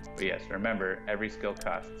 But yes, remember, every skill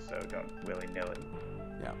costs, so don't willy-nilly.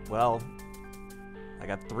 Yeah, well, I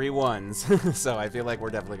got 3 ones, so I feel like we're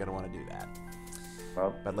definitely going to want to do that.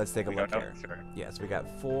 Well, but let's take a look here. Sure. Yes, we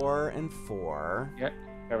got 4 and 4. Yeah,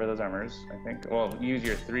 cover those armors, I think. Well, use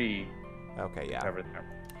your 3. Okay, yeah. Cover the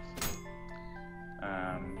armors.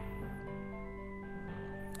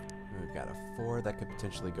 We've got a 4 that could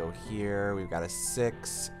potentially go here. We've got a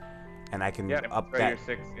 6, and I can up throw that. Your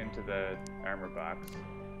 6 into the armor box.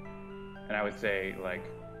 And I would say, like,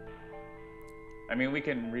 I mean, we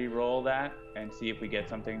can re-roll that and see if we get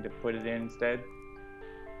something to put it in instead.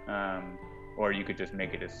 Or you could just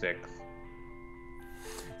make it a 6.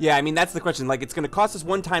 Yeah, I mean, that's the question. Like, it's going to cost us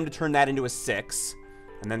 1 time to turn that into a 6,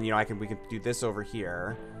 and then we can do this over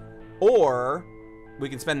here, or we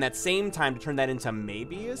can spend that same time to turn that into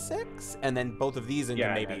maybe a 6, and then both of these into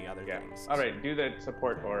maybe other things. All right, do the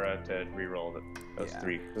support aura to re-roll those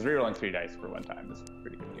 3. Because re-rolling 3 dice for 1 time is a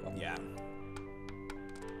pretty good deal. Yeah.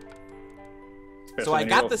 Especially so I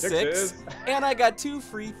got the 6, and I got 2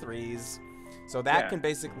 free 3s. So that can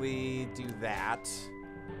basically do that.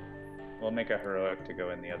 We'll make a heroic to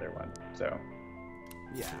go in the other one. So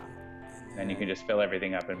yeah. And you can just fill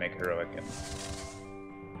everything up and make heroic.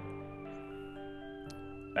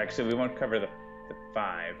 Actually, we won't cover the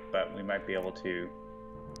 5, but we might be able to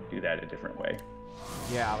do that a different way.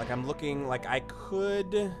 Yeah, like I'm looking, like we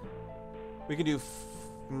could do.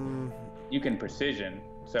 You can precision.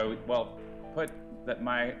 So, well, I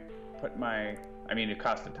mean, it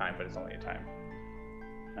costs a time, but it's only a time.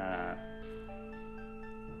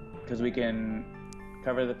 Because we can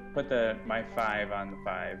put my 5 on the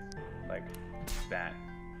 5, like that.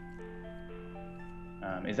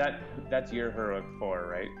 That's your heroic 4,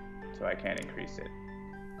 right? So I can't increase it.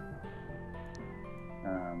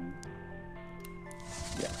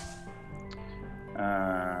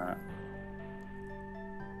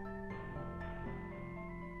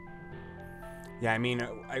 Yeah, I mean,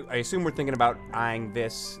 I assume we're thinking about eyeing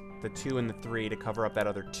this, the 2 and the 3, to cover up that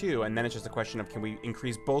other 2, and then it's just a question of can we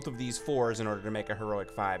increase both of these 4s in order to make a heroic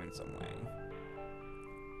 5 in some way?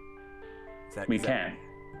 We can.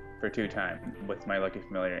 For 2 times. With my Lucky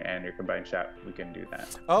Familiar and your combined shot, we can do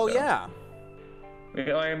that. Oh, so, yeah.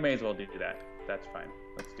 I may as well do that. That's fine.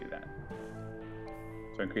 Let's do that.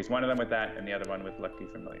 So increase one of them with that and the other one with Lucky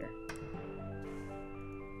Familiar.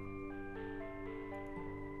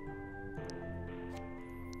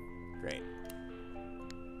 Great.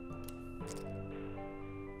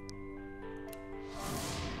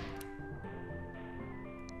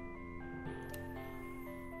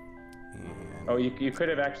 Oh, you could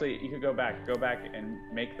have actually, you could go back and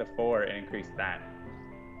make the 4 and increase that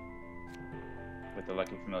with the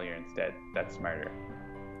Lucky Familiar instead. That's smarter.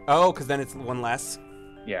 Oh, because then it's 1 less?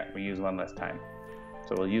 Yeah, we use 1 less time.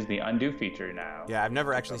 So we'll use the undo feature now. Yeah, I've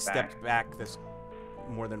never actually stepped back this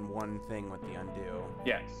more than 1 thing with the undo.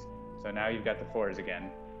 Yes. So now you've got the 4s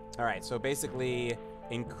again. All right, so basically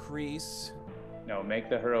increase... No, make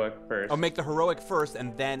the heroic first. Oh, make the heroic first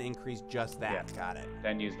and then increase just that. Yeah. Got it.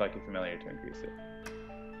 Then use Lucky Familiar to increase it.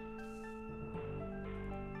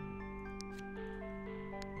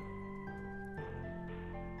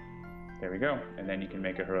 There we go. And then you can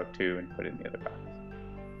make a heroic 2 and put it in the other box.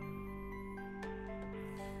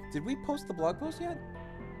 Did we post the blog post yet?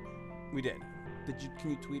 We did. Can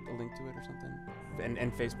you tweet a link to it or something?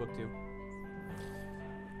 And Facebook too.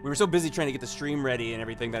 We were so busy trying to get the stream ready and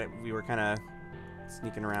everything that we were kind of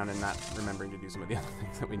sneaking around and not remembering to do some of the other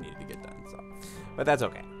things that we needed to get done. So, but that's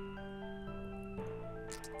okay.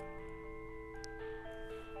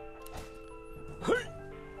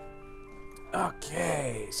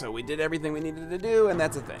 Okay, so we did everything we needed to do, and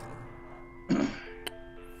that's a thing.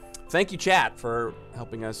 Thank you, chat, for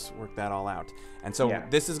helping us work that all out. And so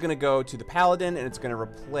this is going to go to the paladin, and it's going to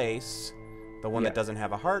replace the one that doesn't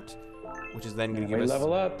have a heart, which is then going to give us...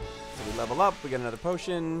 level up. So we level up, we get another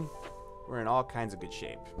potion. We're in all kinds of good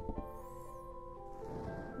shape.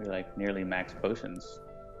 We're like nearly max potions.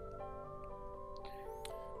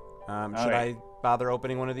 Should I bother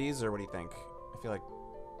opening one of these, or what do you think? I feel like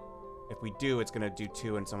if we do, it's going to do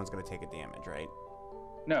 2 and someone's going to take a damage, right?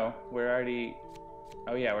 No, we're already...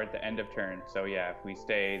 Oh yeah, we're at the end of turn. So yeah, if we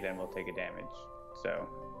stay, then we'll take a damage. So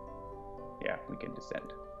yeah, we can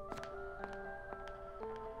descend.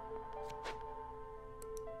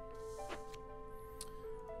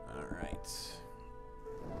 All right.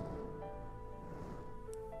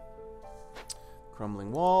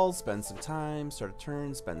 Crumbling walls, spend some time. Start a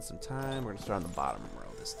turn, spend some time. We're gonna start on the bottom row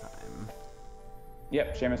this time.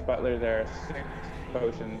 Yep, Seamus Butler, there are 6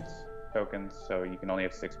 potions tokens, so you can only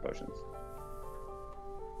have 6 potions.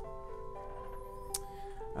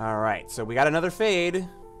 All right, so we got another fade.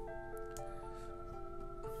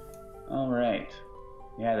 All right.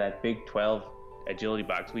 Yeah, that big 12 agility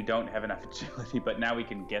box. We don't have enough agility, but now we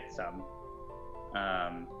can get some,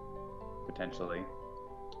 potentially.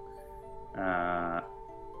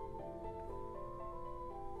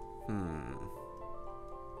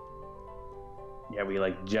 Yeah, we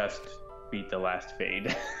like just beat the last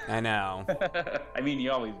fade. I know. I mean,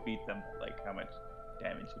 you always beat them, like how much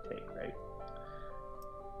damage you take, right?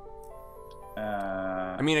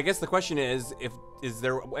 I mean, I guess the question is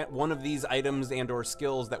there one of these items and or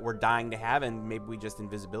skills that we're dying to have, and maybe we just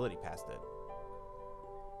invisibility past it?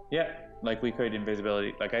 Yeah, like we could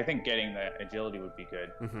invisibility. Like I think getting the agility would be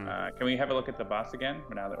good. Can we have a look at the boss again?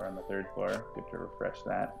 Now that we're on the 3rd floor, good to refresh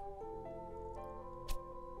that.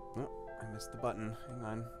 Oh, I missed the button. Hang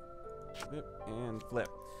on. Flip and flip.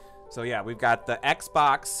 So yeah, we've got the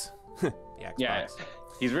Xbox. The Xbox. Yeah,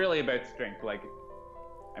 he's really about strength. Like,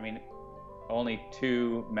 I mean, only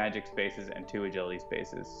 2 magic spaces and 2 agility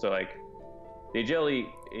spaces. So like, the agility,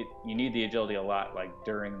 you need the agility a lot, like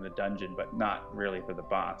during the dungeon, but not really for the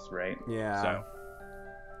boss, right? Yeah. So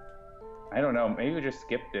I don't know. Maybe we just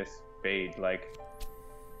skip this fade. Like,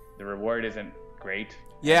 the reward isn't great.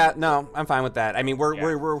 Yeah, no, I'm fine with that. I mean,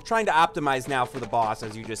 we're trying to optimize now for the boss,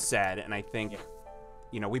 as you just said, and I think,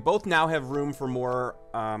 you know, we both now have room for more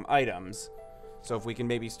items. So if we can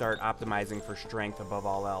maybe start optimizing for strength above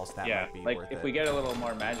all else, that might be worth it. If we get a little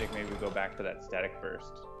more magic, maybe we go back to that static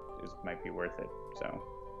burst. It might be worth it. So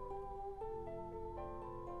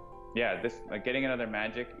yeah, this like getting another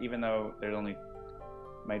magic, even though there's only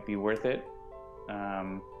might be worth it.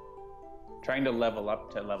 Trying to level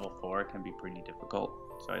up to level 4 can be pretty difficult.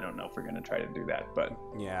 So I don't know if we're gonna try to do that, but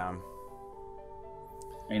yeah.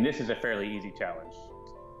 I mean, this is a fairly easy challenge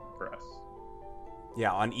for us.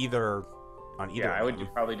 Yeah, on either. Yeah, I would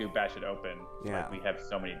probably do bash it open. Yeah. Like, we have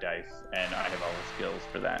so many dice, and I have all the skills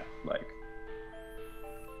for that. Like,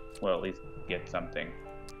 well, at least get something.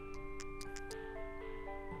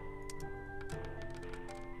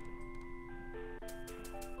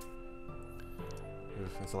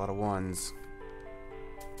 Oof, that's a lot of 1s.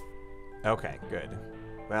 Okay, good.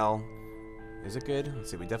 Well, is it good?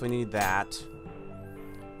 Let's see, we definitely need that.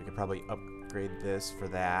 We could probably upgrade this for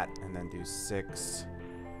that, and then do 6.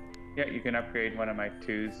 Yeah, you can upgrade one of my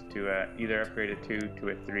 2s to either upgrade a 2 to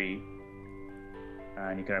a 3,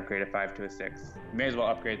 and you can upgrade a 5 to a 6. You may as well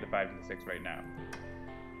upgrade the 5 to the 6 right now.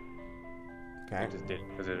 Okay. I just did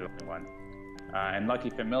because there's only 1. And Lucky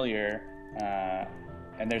Familiar,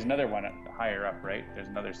 and there's another one higher up, right? There's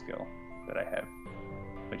another skill that I have,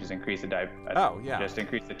 which is increase the die. Oh, yeah. Just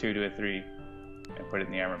increase the 2 to a 3 and put it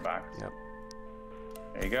in the armor box. Yep.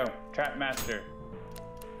 There you go. Trap Master.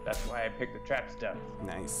 That's why I picked the trap stuff.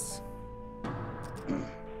 Nice.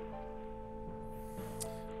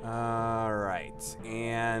 All right,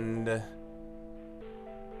 and I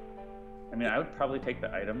mean, I would probably take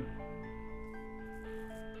the item,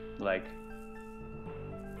 like,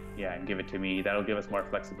 yeah, and give it to me. That'll give us more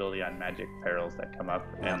flexibility on magic perils that come up,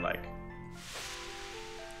 and like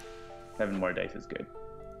 7 more dice is good.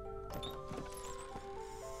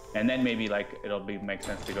 And then maybe like it'll make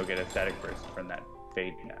sense to go get a static burst from that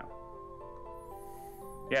fade now.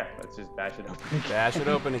 Yeah, let's just bash it open. Bash it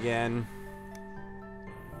open again.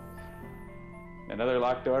 Another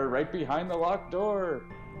locked door right behind the locked door.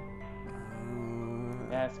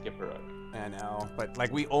 Yeah, skip a rook. I know, but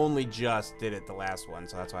like we only just did it the last one,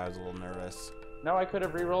 so that's why I was a little nervous. No, I could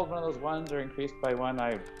have re-rolled one of those 1s or increased by 1.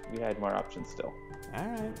 We had more options still. All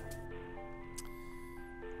right.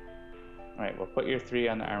 All right, well, put your 3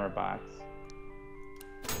 on the armor box.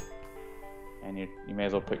 And you may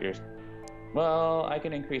as well put your... Well, I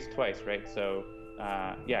can increase twice, right? So,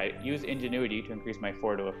 yeah, use Ingenuity to increase my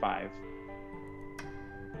 4 to a 5.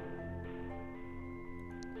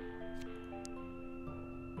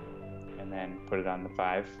 And then put it on the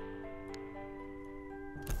 5.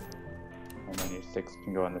 And then your 6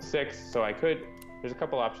 can go on the 6. So I could... There's a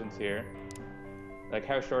couple options here. Like,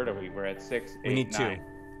 how short are we? We're at 6, 8, We need 9. 2.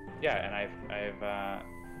 Yeah, and I've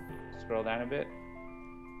scrolled down a bit.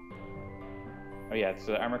 Oh yeah,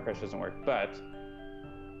 so the armor crush doesn't work, but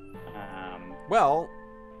well,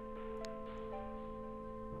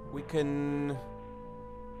 we can.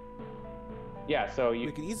 Yeah, so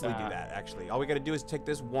we could easily do that. Actually, all we got to do is take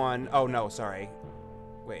this 1. Oh no, sorry.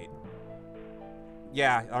 Wait.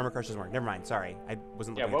 Yeah, armor crush doesn't work. Never mind. Sorry, I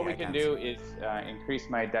wasn't Yeah, looking what we at the can icons. do is increase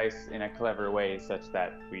my dice in a clever way such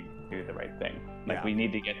that we do the right thing. Like Yeah. we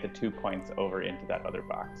need to get the 2 points over into that other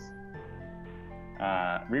box.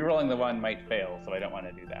 Rerolling the 1 might fail, so I don't want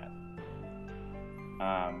to do that.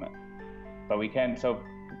 But we can, so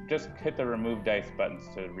just hit the remove dice buttons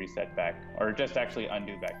to reset back, or just actually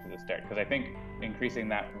undo back to the start, because I think increasing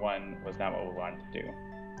that 1 was not what we wanted to do.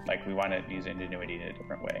 Like we want to use ingenuity in a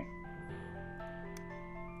different way.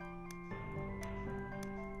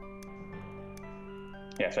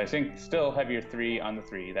 Yeah, so I think still have your 3 on the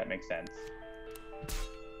 3, that makes sense.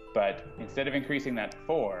 But instead of increasing that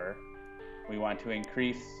 4, we want to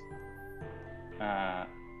increase a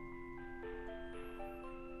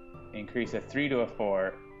 3 to a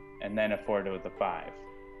 4, and then a 4 to the 5.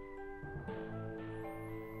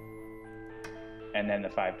 And then the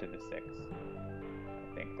 5 to the 6.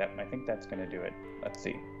 I think that's gonna do it. Let's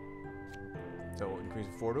see. So we'll increase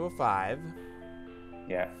a 4 to a 5.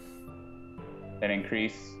 Yeah. Then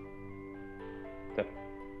increase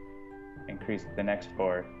the next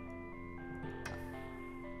 4.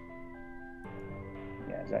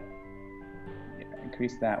 Yeah,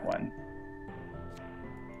 increase that one.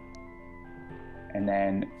 And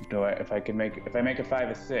then if I make a 5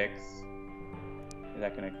 a 6, is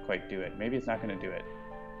that gonna quite do it? Maybe it's not gonna do it.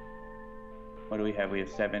 What do we have? We have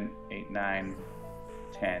 7, 8, 9,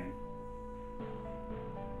 10.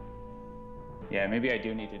 Yeah, maybe I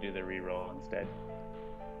do need to do the reroll instead.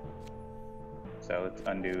 So let's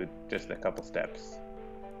undo just a couple steps.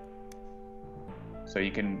 So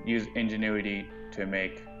you can use ingenuity to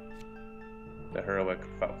make the heroic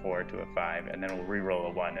 4 to a 5, and then we'll reroll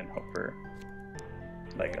a 1 and hope for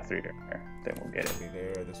like a 3 or there. Then we'll get it. This would be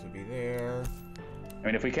there. This would be there. I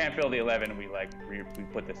mean, if we can't fill the 11, we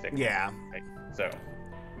put the 6. Yeah. In, right? So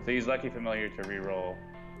use Lucky Familiar to reroll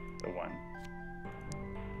the 1.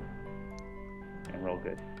 And roll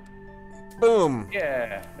good. Boom.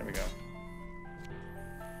 Yeah, there we go.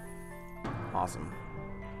 Awesome.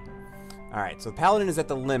 All right, so Paladin is at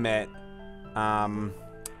the limit,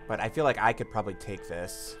 but I feel like I could probably take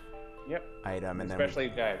this item, and especially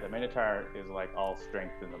the Minotaur is like all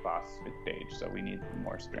strength in the boss stage, so we need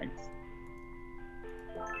more strength.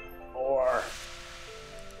 4.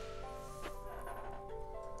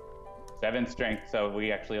 7 strength, so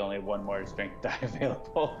we actually only have 1 more strength die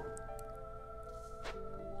available.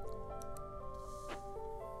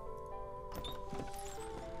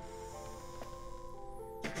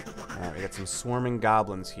 Alright, we got some swarming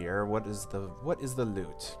goblins here. What is the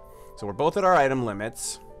loot? So we're both at our item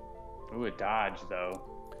limits. Ooh, a dodge though.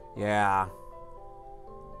 Yeah.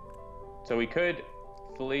 So we could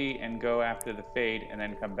flee and go after the Fade and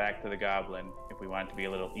then come back to the Goblin if we want it to be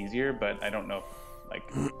a little easier, but I don't know if, like,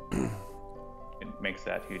 it makes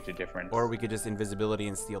that huge a difference. Or we could just invisibility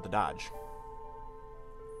and steal the dodge.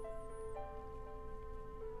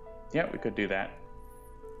 Yeah, we could do that.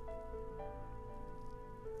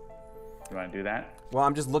 You want to do that? Well,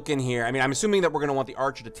 I'm just looking here. I mean, I'm assuming that we're going to want the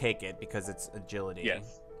archer to take it because it's agility.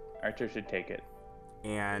 Yes. Archer should take it.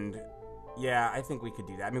 And yeah, I think we could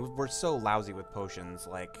do that. I mean, we're so lousy with potions,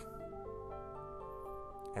 like,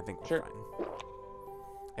 I think we're fine.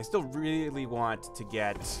 I still really want to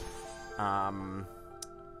get some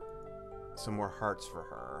more hearts for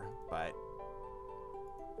her, but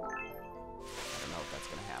I don't know if that's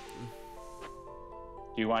going to happen.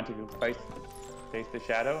 Do you want to face the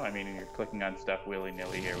shadow? I mean, you're clicking on stuff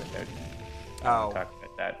willy-nilly here without talking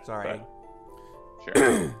about that. Sorry.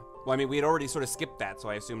 Sure. Well, I mean, we had already sort of skipped that, so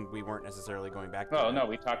I assumed we weren't necessarily going back to it. Oh, no,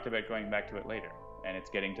 we talked about going back to it later, and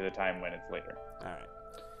it's getting to the time when it's later. All right.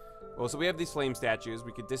 Well, so we have these flame statues.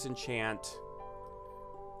 We could disenchant.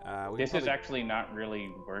 This is actually not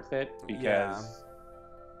really worth it because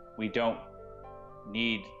we don't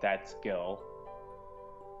need that skill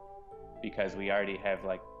because we already have,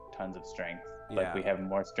 like, tons of strength. Like, we have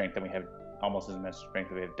more strength than we have, almost as much strength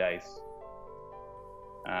that we have dice.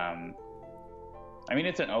 I mean,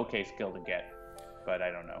 it's an okay skill to get, but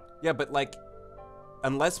I don't know. Yeah, but, like,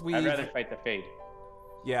 unless we... I'd rather fight the Fade.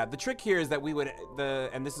 Yeah, the trick here is that we would...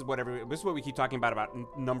 And this is what we keep talking about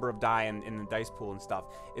number of die in the dice pool and stuff,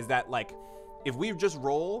 is that, like, if we just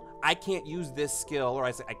roll, I can't use this skill, or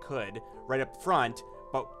I could, right up front,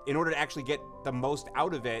 but in order to actually get the most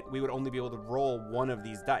out of it, we would only be able to roll one of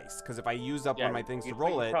these dice. Because if I use up one of my things to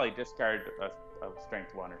roll it... probably discard a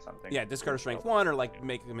strength 1 or something. Yeah, discard a strength 1 or, like,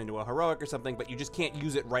 make them into a heroic or something, but you just can't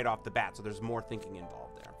use it right off the bat, so there's more thinking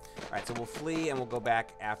involved there. All right, so we'll flee and we'll go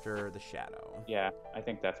back after the shadow. Yeah, I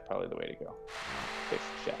think that's probably the way to go. Face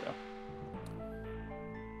the shadow.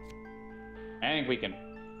 I think we can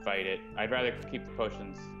fight it. I'd rather keep the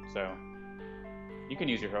potions, so... You can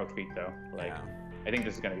use your heroic feat though. Like, Yeah. I think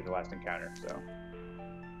this is gonna be the last encounter, so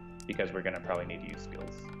because we're gonna probably need to use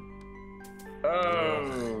skills.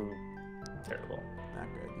 Oh, terrible. Not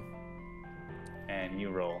good. And you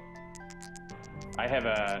roll. I have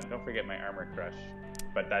a. Don't forget my armor crush,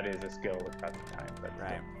 but that is a skill with lots of time. But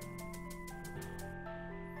Right.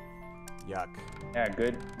 Yuck. yeah,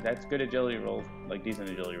 good. That's good agility rolls, like decent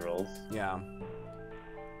agility rolls. Yeah.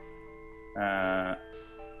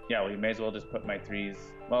 Yeah, we may as well just put my 3s.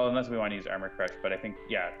 Well, unless we want to use armor crush, but I think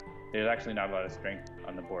yeah, there's actually not a lot of strength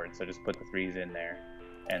on the board, so just put the 3s in there.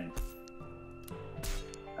 And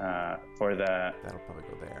for the That'll probably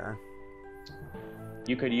go there.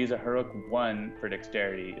 you could use a heroic 1 for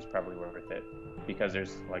dexterity is probably worth it because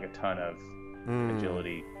there's like a ton of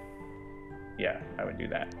agility. Yeah, I would do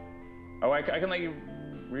that. Oh, I can let you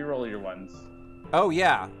re-roll your ones. Oh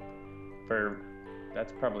yeah.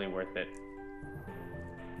 That's probably worth it.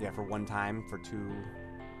 Yeah, for 1 time, for 2.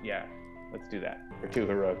 Yeah, let's do that. For 2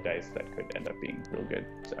 heroic dice, that could end up being real good.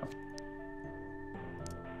 So.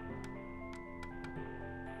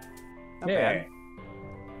 Not Yeah. bad.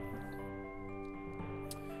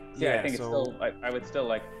 Yeah, I think it's still. I would still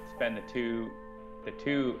like spend the two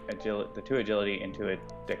agility into a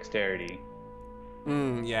dexterity.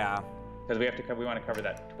 Yeah. Because we want to cover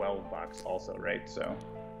that 12 box also, right? So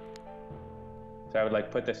I would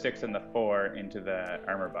like put the 6 and the 4 into the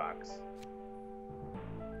armor box.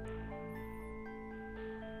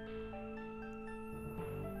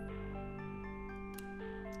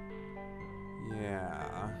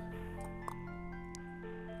 Yeah.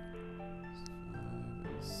 5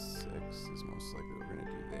 and 6 is most likely what we're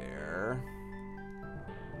gonna do there.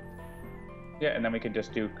 Yeah, and then we can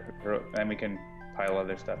just do. Then we can pile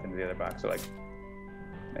other stuff into the other box. So like,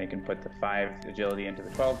 then you can put the 5 agility into the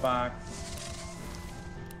 12 box.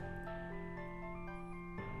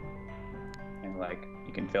 And like,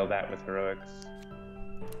 you can fill that with heroics.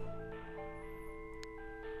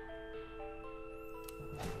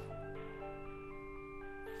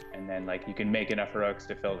 And then like, you can make enough heroics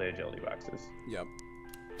to fill the agility boxes. Yep.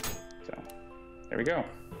 So, there we go.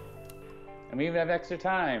 And we even have extra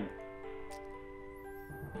time.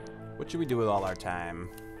 What should we do with all our time?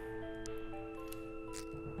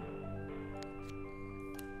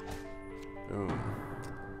 Boom.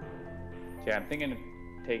 Yeah, I'm thinking of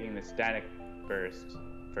taking the static burst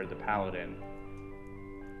for the paladin.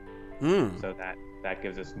 So that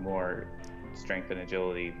gives us more strength and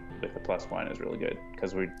agility with the +1 is really good.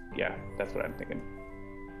 Because that's what I'm thinking.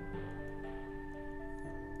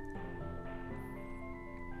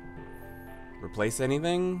 Replace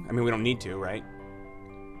anything? I mean, we don't need to, right?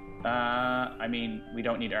 I mean, we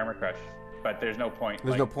don't need armor crush, but there's no point.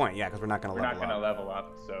 There's no point, yeah, because we're not going to level up. We're not going to level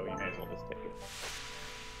up, so you may as well just take it.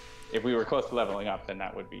 If we were close to leveling up, then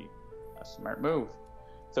that would be a smart move.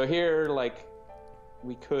 So here, like,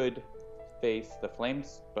 we could face the flame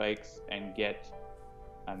spikes and get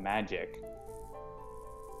a magic,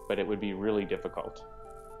 but it would be really difficult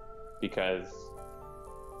because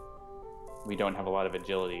we don't have a lot of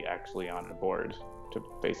agility actually on the board to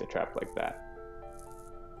face a trap like that.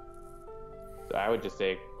 So I would just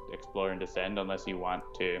say explore and descend unless you want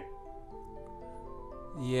to.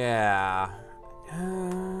 Yeah.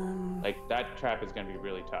 Like that trap is going to be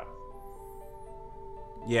really tough.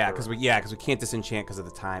 Yeah, because we can't disenchant because of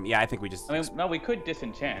the time. Yeah, I think we just. I mean, no, we could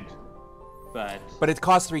disenchant, but it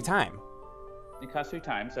costs 3 time. It costs 3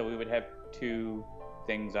 times, so we would have 2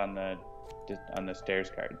 things on the stairs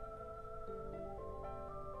card.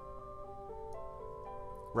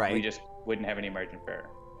 Right. We just wouldn't have any margin for error.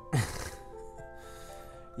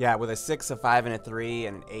 Yeah, with a 6, a 5, and a 3,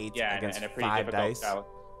 and an 8 Yeah, against and a pretty 5 difficult dice. calc.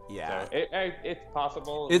 Yeah. So it's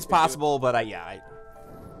possible. It's possible, but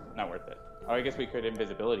not worth it. Or I guess we could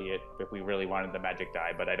invisibility it if we really wanted the magic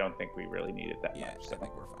die, but I don't think we really need it that much. So I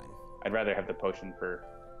think we're fine. I'd rather have the potion for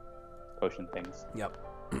potion things. Yep.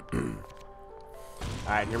 All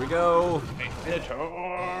right, here we go.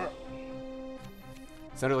 Minotaur!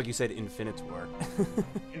 Sounded like you said Infinitor.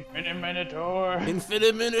 Infinite Minotaur!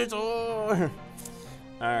 Infinite Minotaur!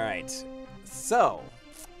 All right. So,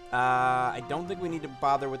 I don't think we need to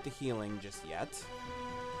bother with the healing just yet.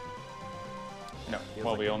 No, Feels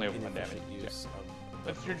well, like we an only have 1 inefficient damage. use of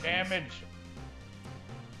What's your potions. damage?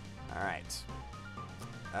 All right.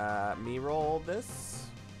 Me roll this.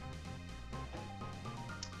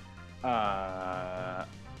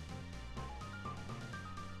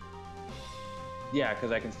 Yeah,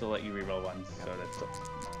 because I can still let you reroll ones, so that's still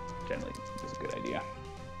generally is a good idea.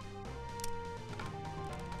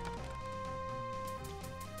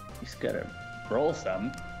 You just gotta roll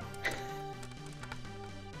some.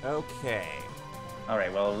 Okay. All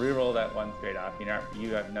right, well, reroll that one straight off.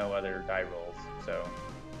 You have no other die rolls, so.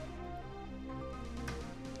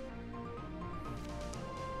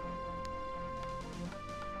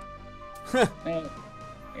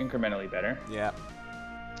 Incrementally better. Yeah.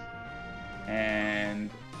 And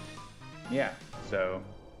yeah, so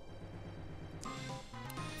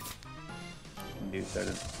do sort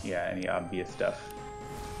of any obvious stuff.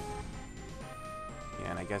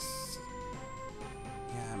 Yeah, and I guess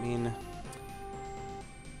I mean,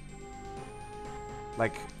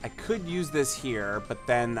 like, I could use this here, but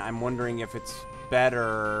then I'm wondering if it's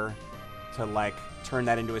better to, like, turn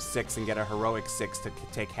that into a 6 and get a heroic 6 to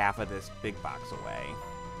take half of this big box away.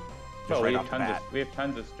 Well, we have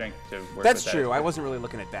tons of strength to work That's with. true. I wasn't really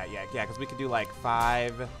looking at that yet. Yeah, because we could do, like,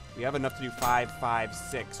 5. We have enough to do 5, 5,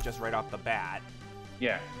 6 just right off the bat.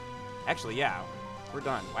 Yeah. Actually, yeah. We're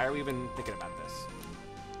done. Why are we even thinking about this?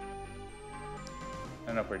 I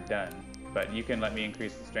don't know if we're done, but you can let me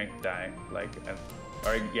increase the strength die, like,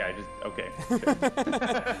 okay. Sure.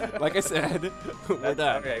 Like I said, we're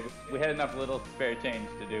done. Okay, we had enough little spare change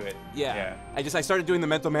to do it. Yeah. I started doing the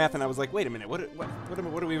mental math, and I was like, wait a minute, what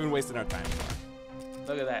are we even wasting our time for?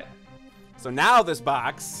 Look at that. So now this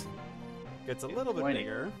box gets a little bit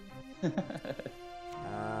bigger.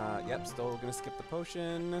 Yep, still gonna skip the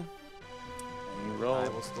potion. And you roll. I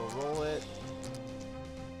will still roll it.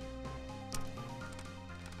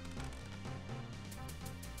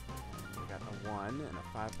 We got a 1 and a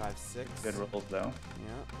 5, 5, 6. Good rolls though.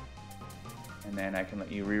 Yeah. And then I can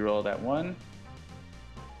let you re-roll that 1.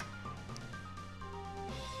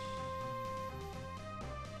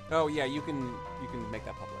 Oh yeah, you can make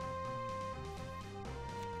that public.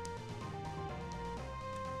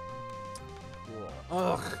 Cool.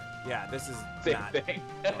 Ugh. Yeah, this is Same not. thing.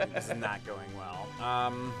 This is not going well.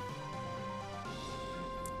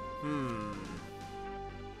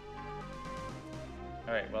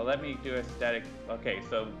 All right. Well, let me do a static. Okay,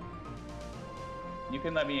 so you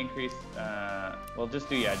can let me increase. Well, just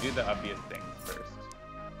do the obvious things first.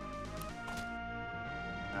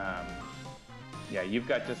 Yeah, you've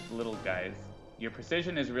got just little guys. Your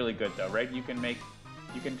precision is really good though, right? You can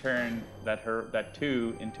turn that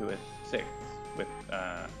 2 into a 6 with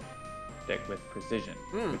precision,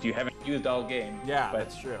 which you haven't used all game. Yeah, but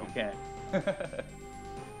that's true. You can.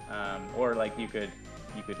 Or like you could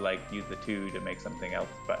like use the 2 to make something else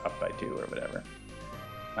up by 2 or whatever.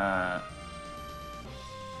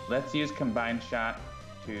 Let's use combined shot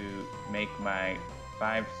to make my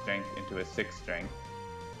 5 strength into a 6 strength.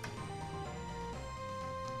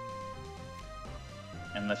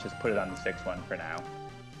 And let's just put it on the 6 one for now.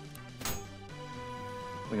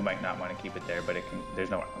 We might not want to keep it there, but there's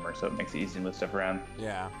no armor, so it makes it easy to move stuff around.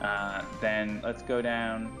 Yeah. Then let's go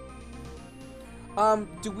down.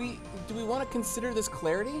 Do we want to consider this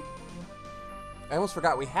clarity? I almost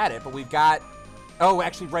forgot we had it, but we've got. Oh,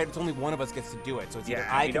 actually, right. It's only one of us gets to do it, so it's either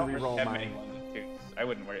I can re-roll mine. Many ones and twos. I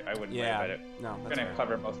wouldn't worry about it. No, we're gonna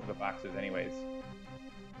cover most of the boxes anyways.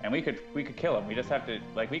 And we could kill him. We just have to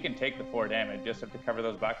we can take the 4 damage. Just have to cover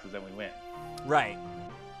those boxes and we win. Right.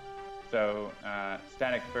 So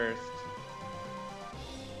static burst,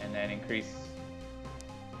 and then increase.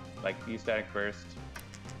 Use static burst,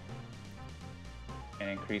 and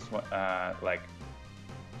increase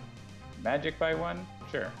magic by 1.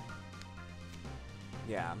 Sure.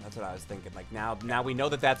 Yeah, that's what I was thinking. Like now we know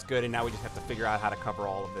that that's good, and now we just have to figure out how to cover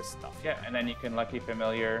all of this stuff. Yeah, and then you can lucky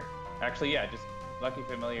familiar. Actually, yeah, just lucky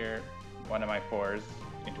familiar one of my 4s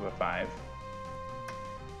into a 5.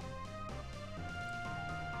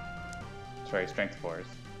 Sorry, strength 4s.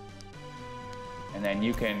 And then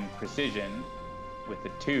you can precision with the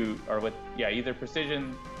 2, or with either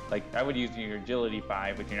precision. Like I would use your agility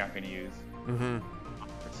 5, which you're not going to use. Mm-hmm.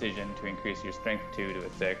 Precision to increase your strength 2 to a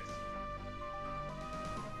 6.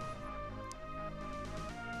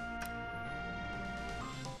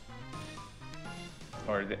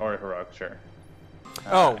 Or heroic, sure.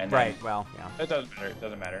 Right. Well, yeah. It doesn't matter. It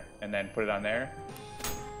doesn't matter. And then put it on there.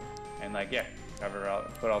 And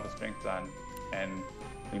put all the strengths on, and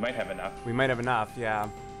we might have enough. We might have enough. Yeah.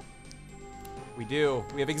 We do.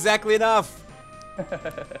 We have exactly enough.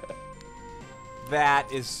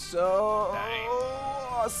 That is so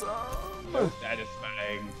awesome. So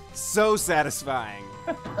satisfying. So satisfying.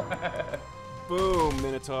 Boom,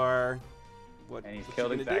 Minotaur. What? And he's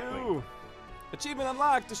killed exactly. Do? Achievement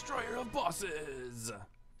unlocked, Destroyer of Bosses.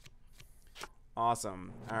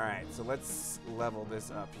 Awesome. All right, so let's level this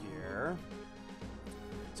up here.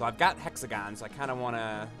 So I've got hexagons, so I kind of want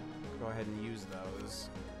to go ahead and use those.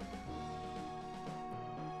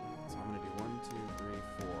 So I'm going to do 1, 2,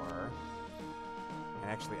 3, 4. And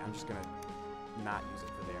actually, I'm just going to not use it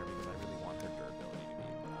for there because I really want her durability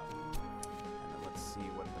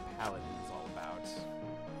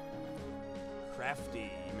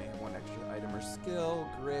crafty. You may have one extra item or skill.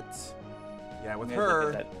 Grit. Yeah, with You guys look her.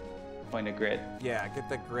 at that point of grit. Yeah, get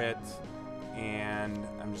that grit. And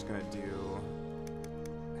I'm just going to do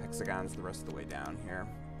hexagons the rest of the way down here.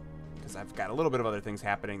 Because I've got a little bit of other things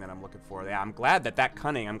happening that I'm looking for. Yeah, I'm glad that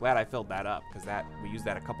cunning, I'm glad I filled that up. Because we used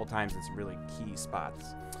that a couple times in some really key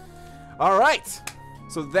spots. All right.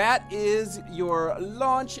 So that is your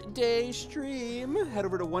launch day stream. Head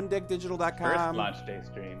over to onedeckdigital.com. First launch day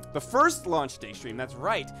stream. The first launch day stream, that's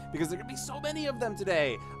right. Because there are going to be so many of them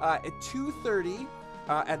today. At 2:30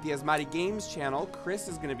 at the Asmadi Games channel, Chris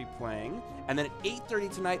is going to be playing. And then at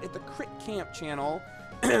 8:30 tonight at the Crit Camp channel,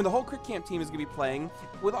 the whole Crit Camp team is going to be playing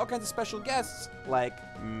with all kinds of special guests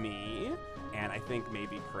like me, and I think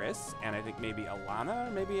maybe Chris, and I think maybe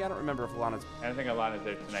Alana. Maybe, I don't remember if Alana's... I don't think Alana's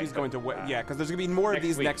there tonight. She's going to... yeah, because there's going to be more of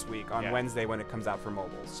these next week on Yeah. Wednesday when it comes out for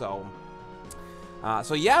mobile. So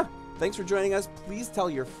yeah, thanks for joining us. Please tell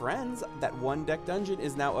your friends that One Deck Dungeon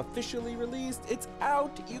is now officially released. It's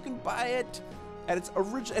out. You can buy it at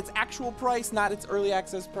its actual price, not its early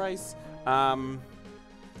access price.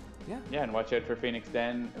 Yeah, and watch out for Phoenix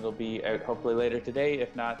Den. It'll be out hopefully later today.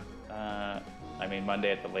 If not, I mean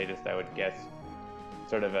Monday at the latest, I would guess.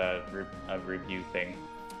 Sort of a review thing.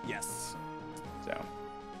 Yes. So.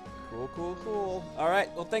 Cool. All right.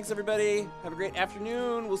 Well, thanks everybody. Have a great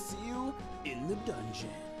afternoon. We'll see you in the dungeon.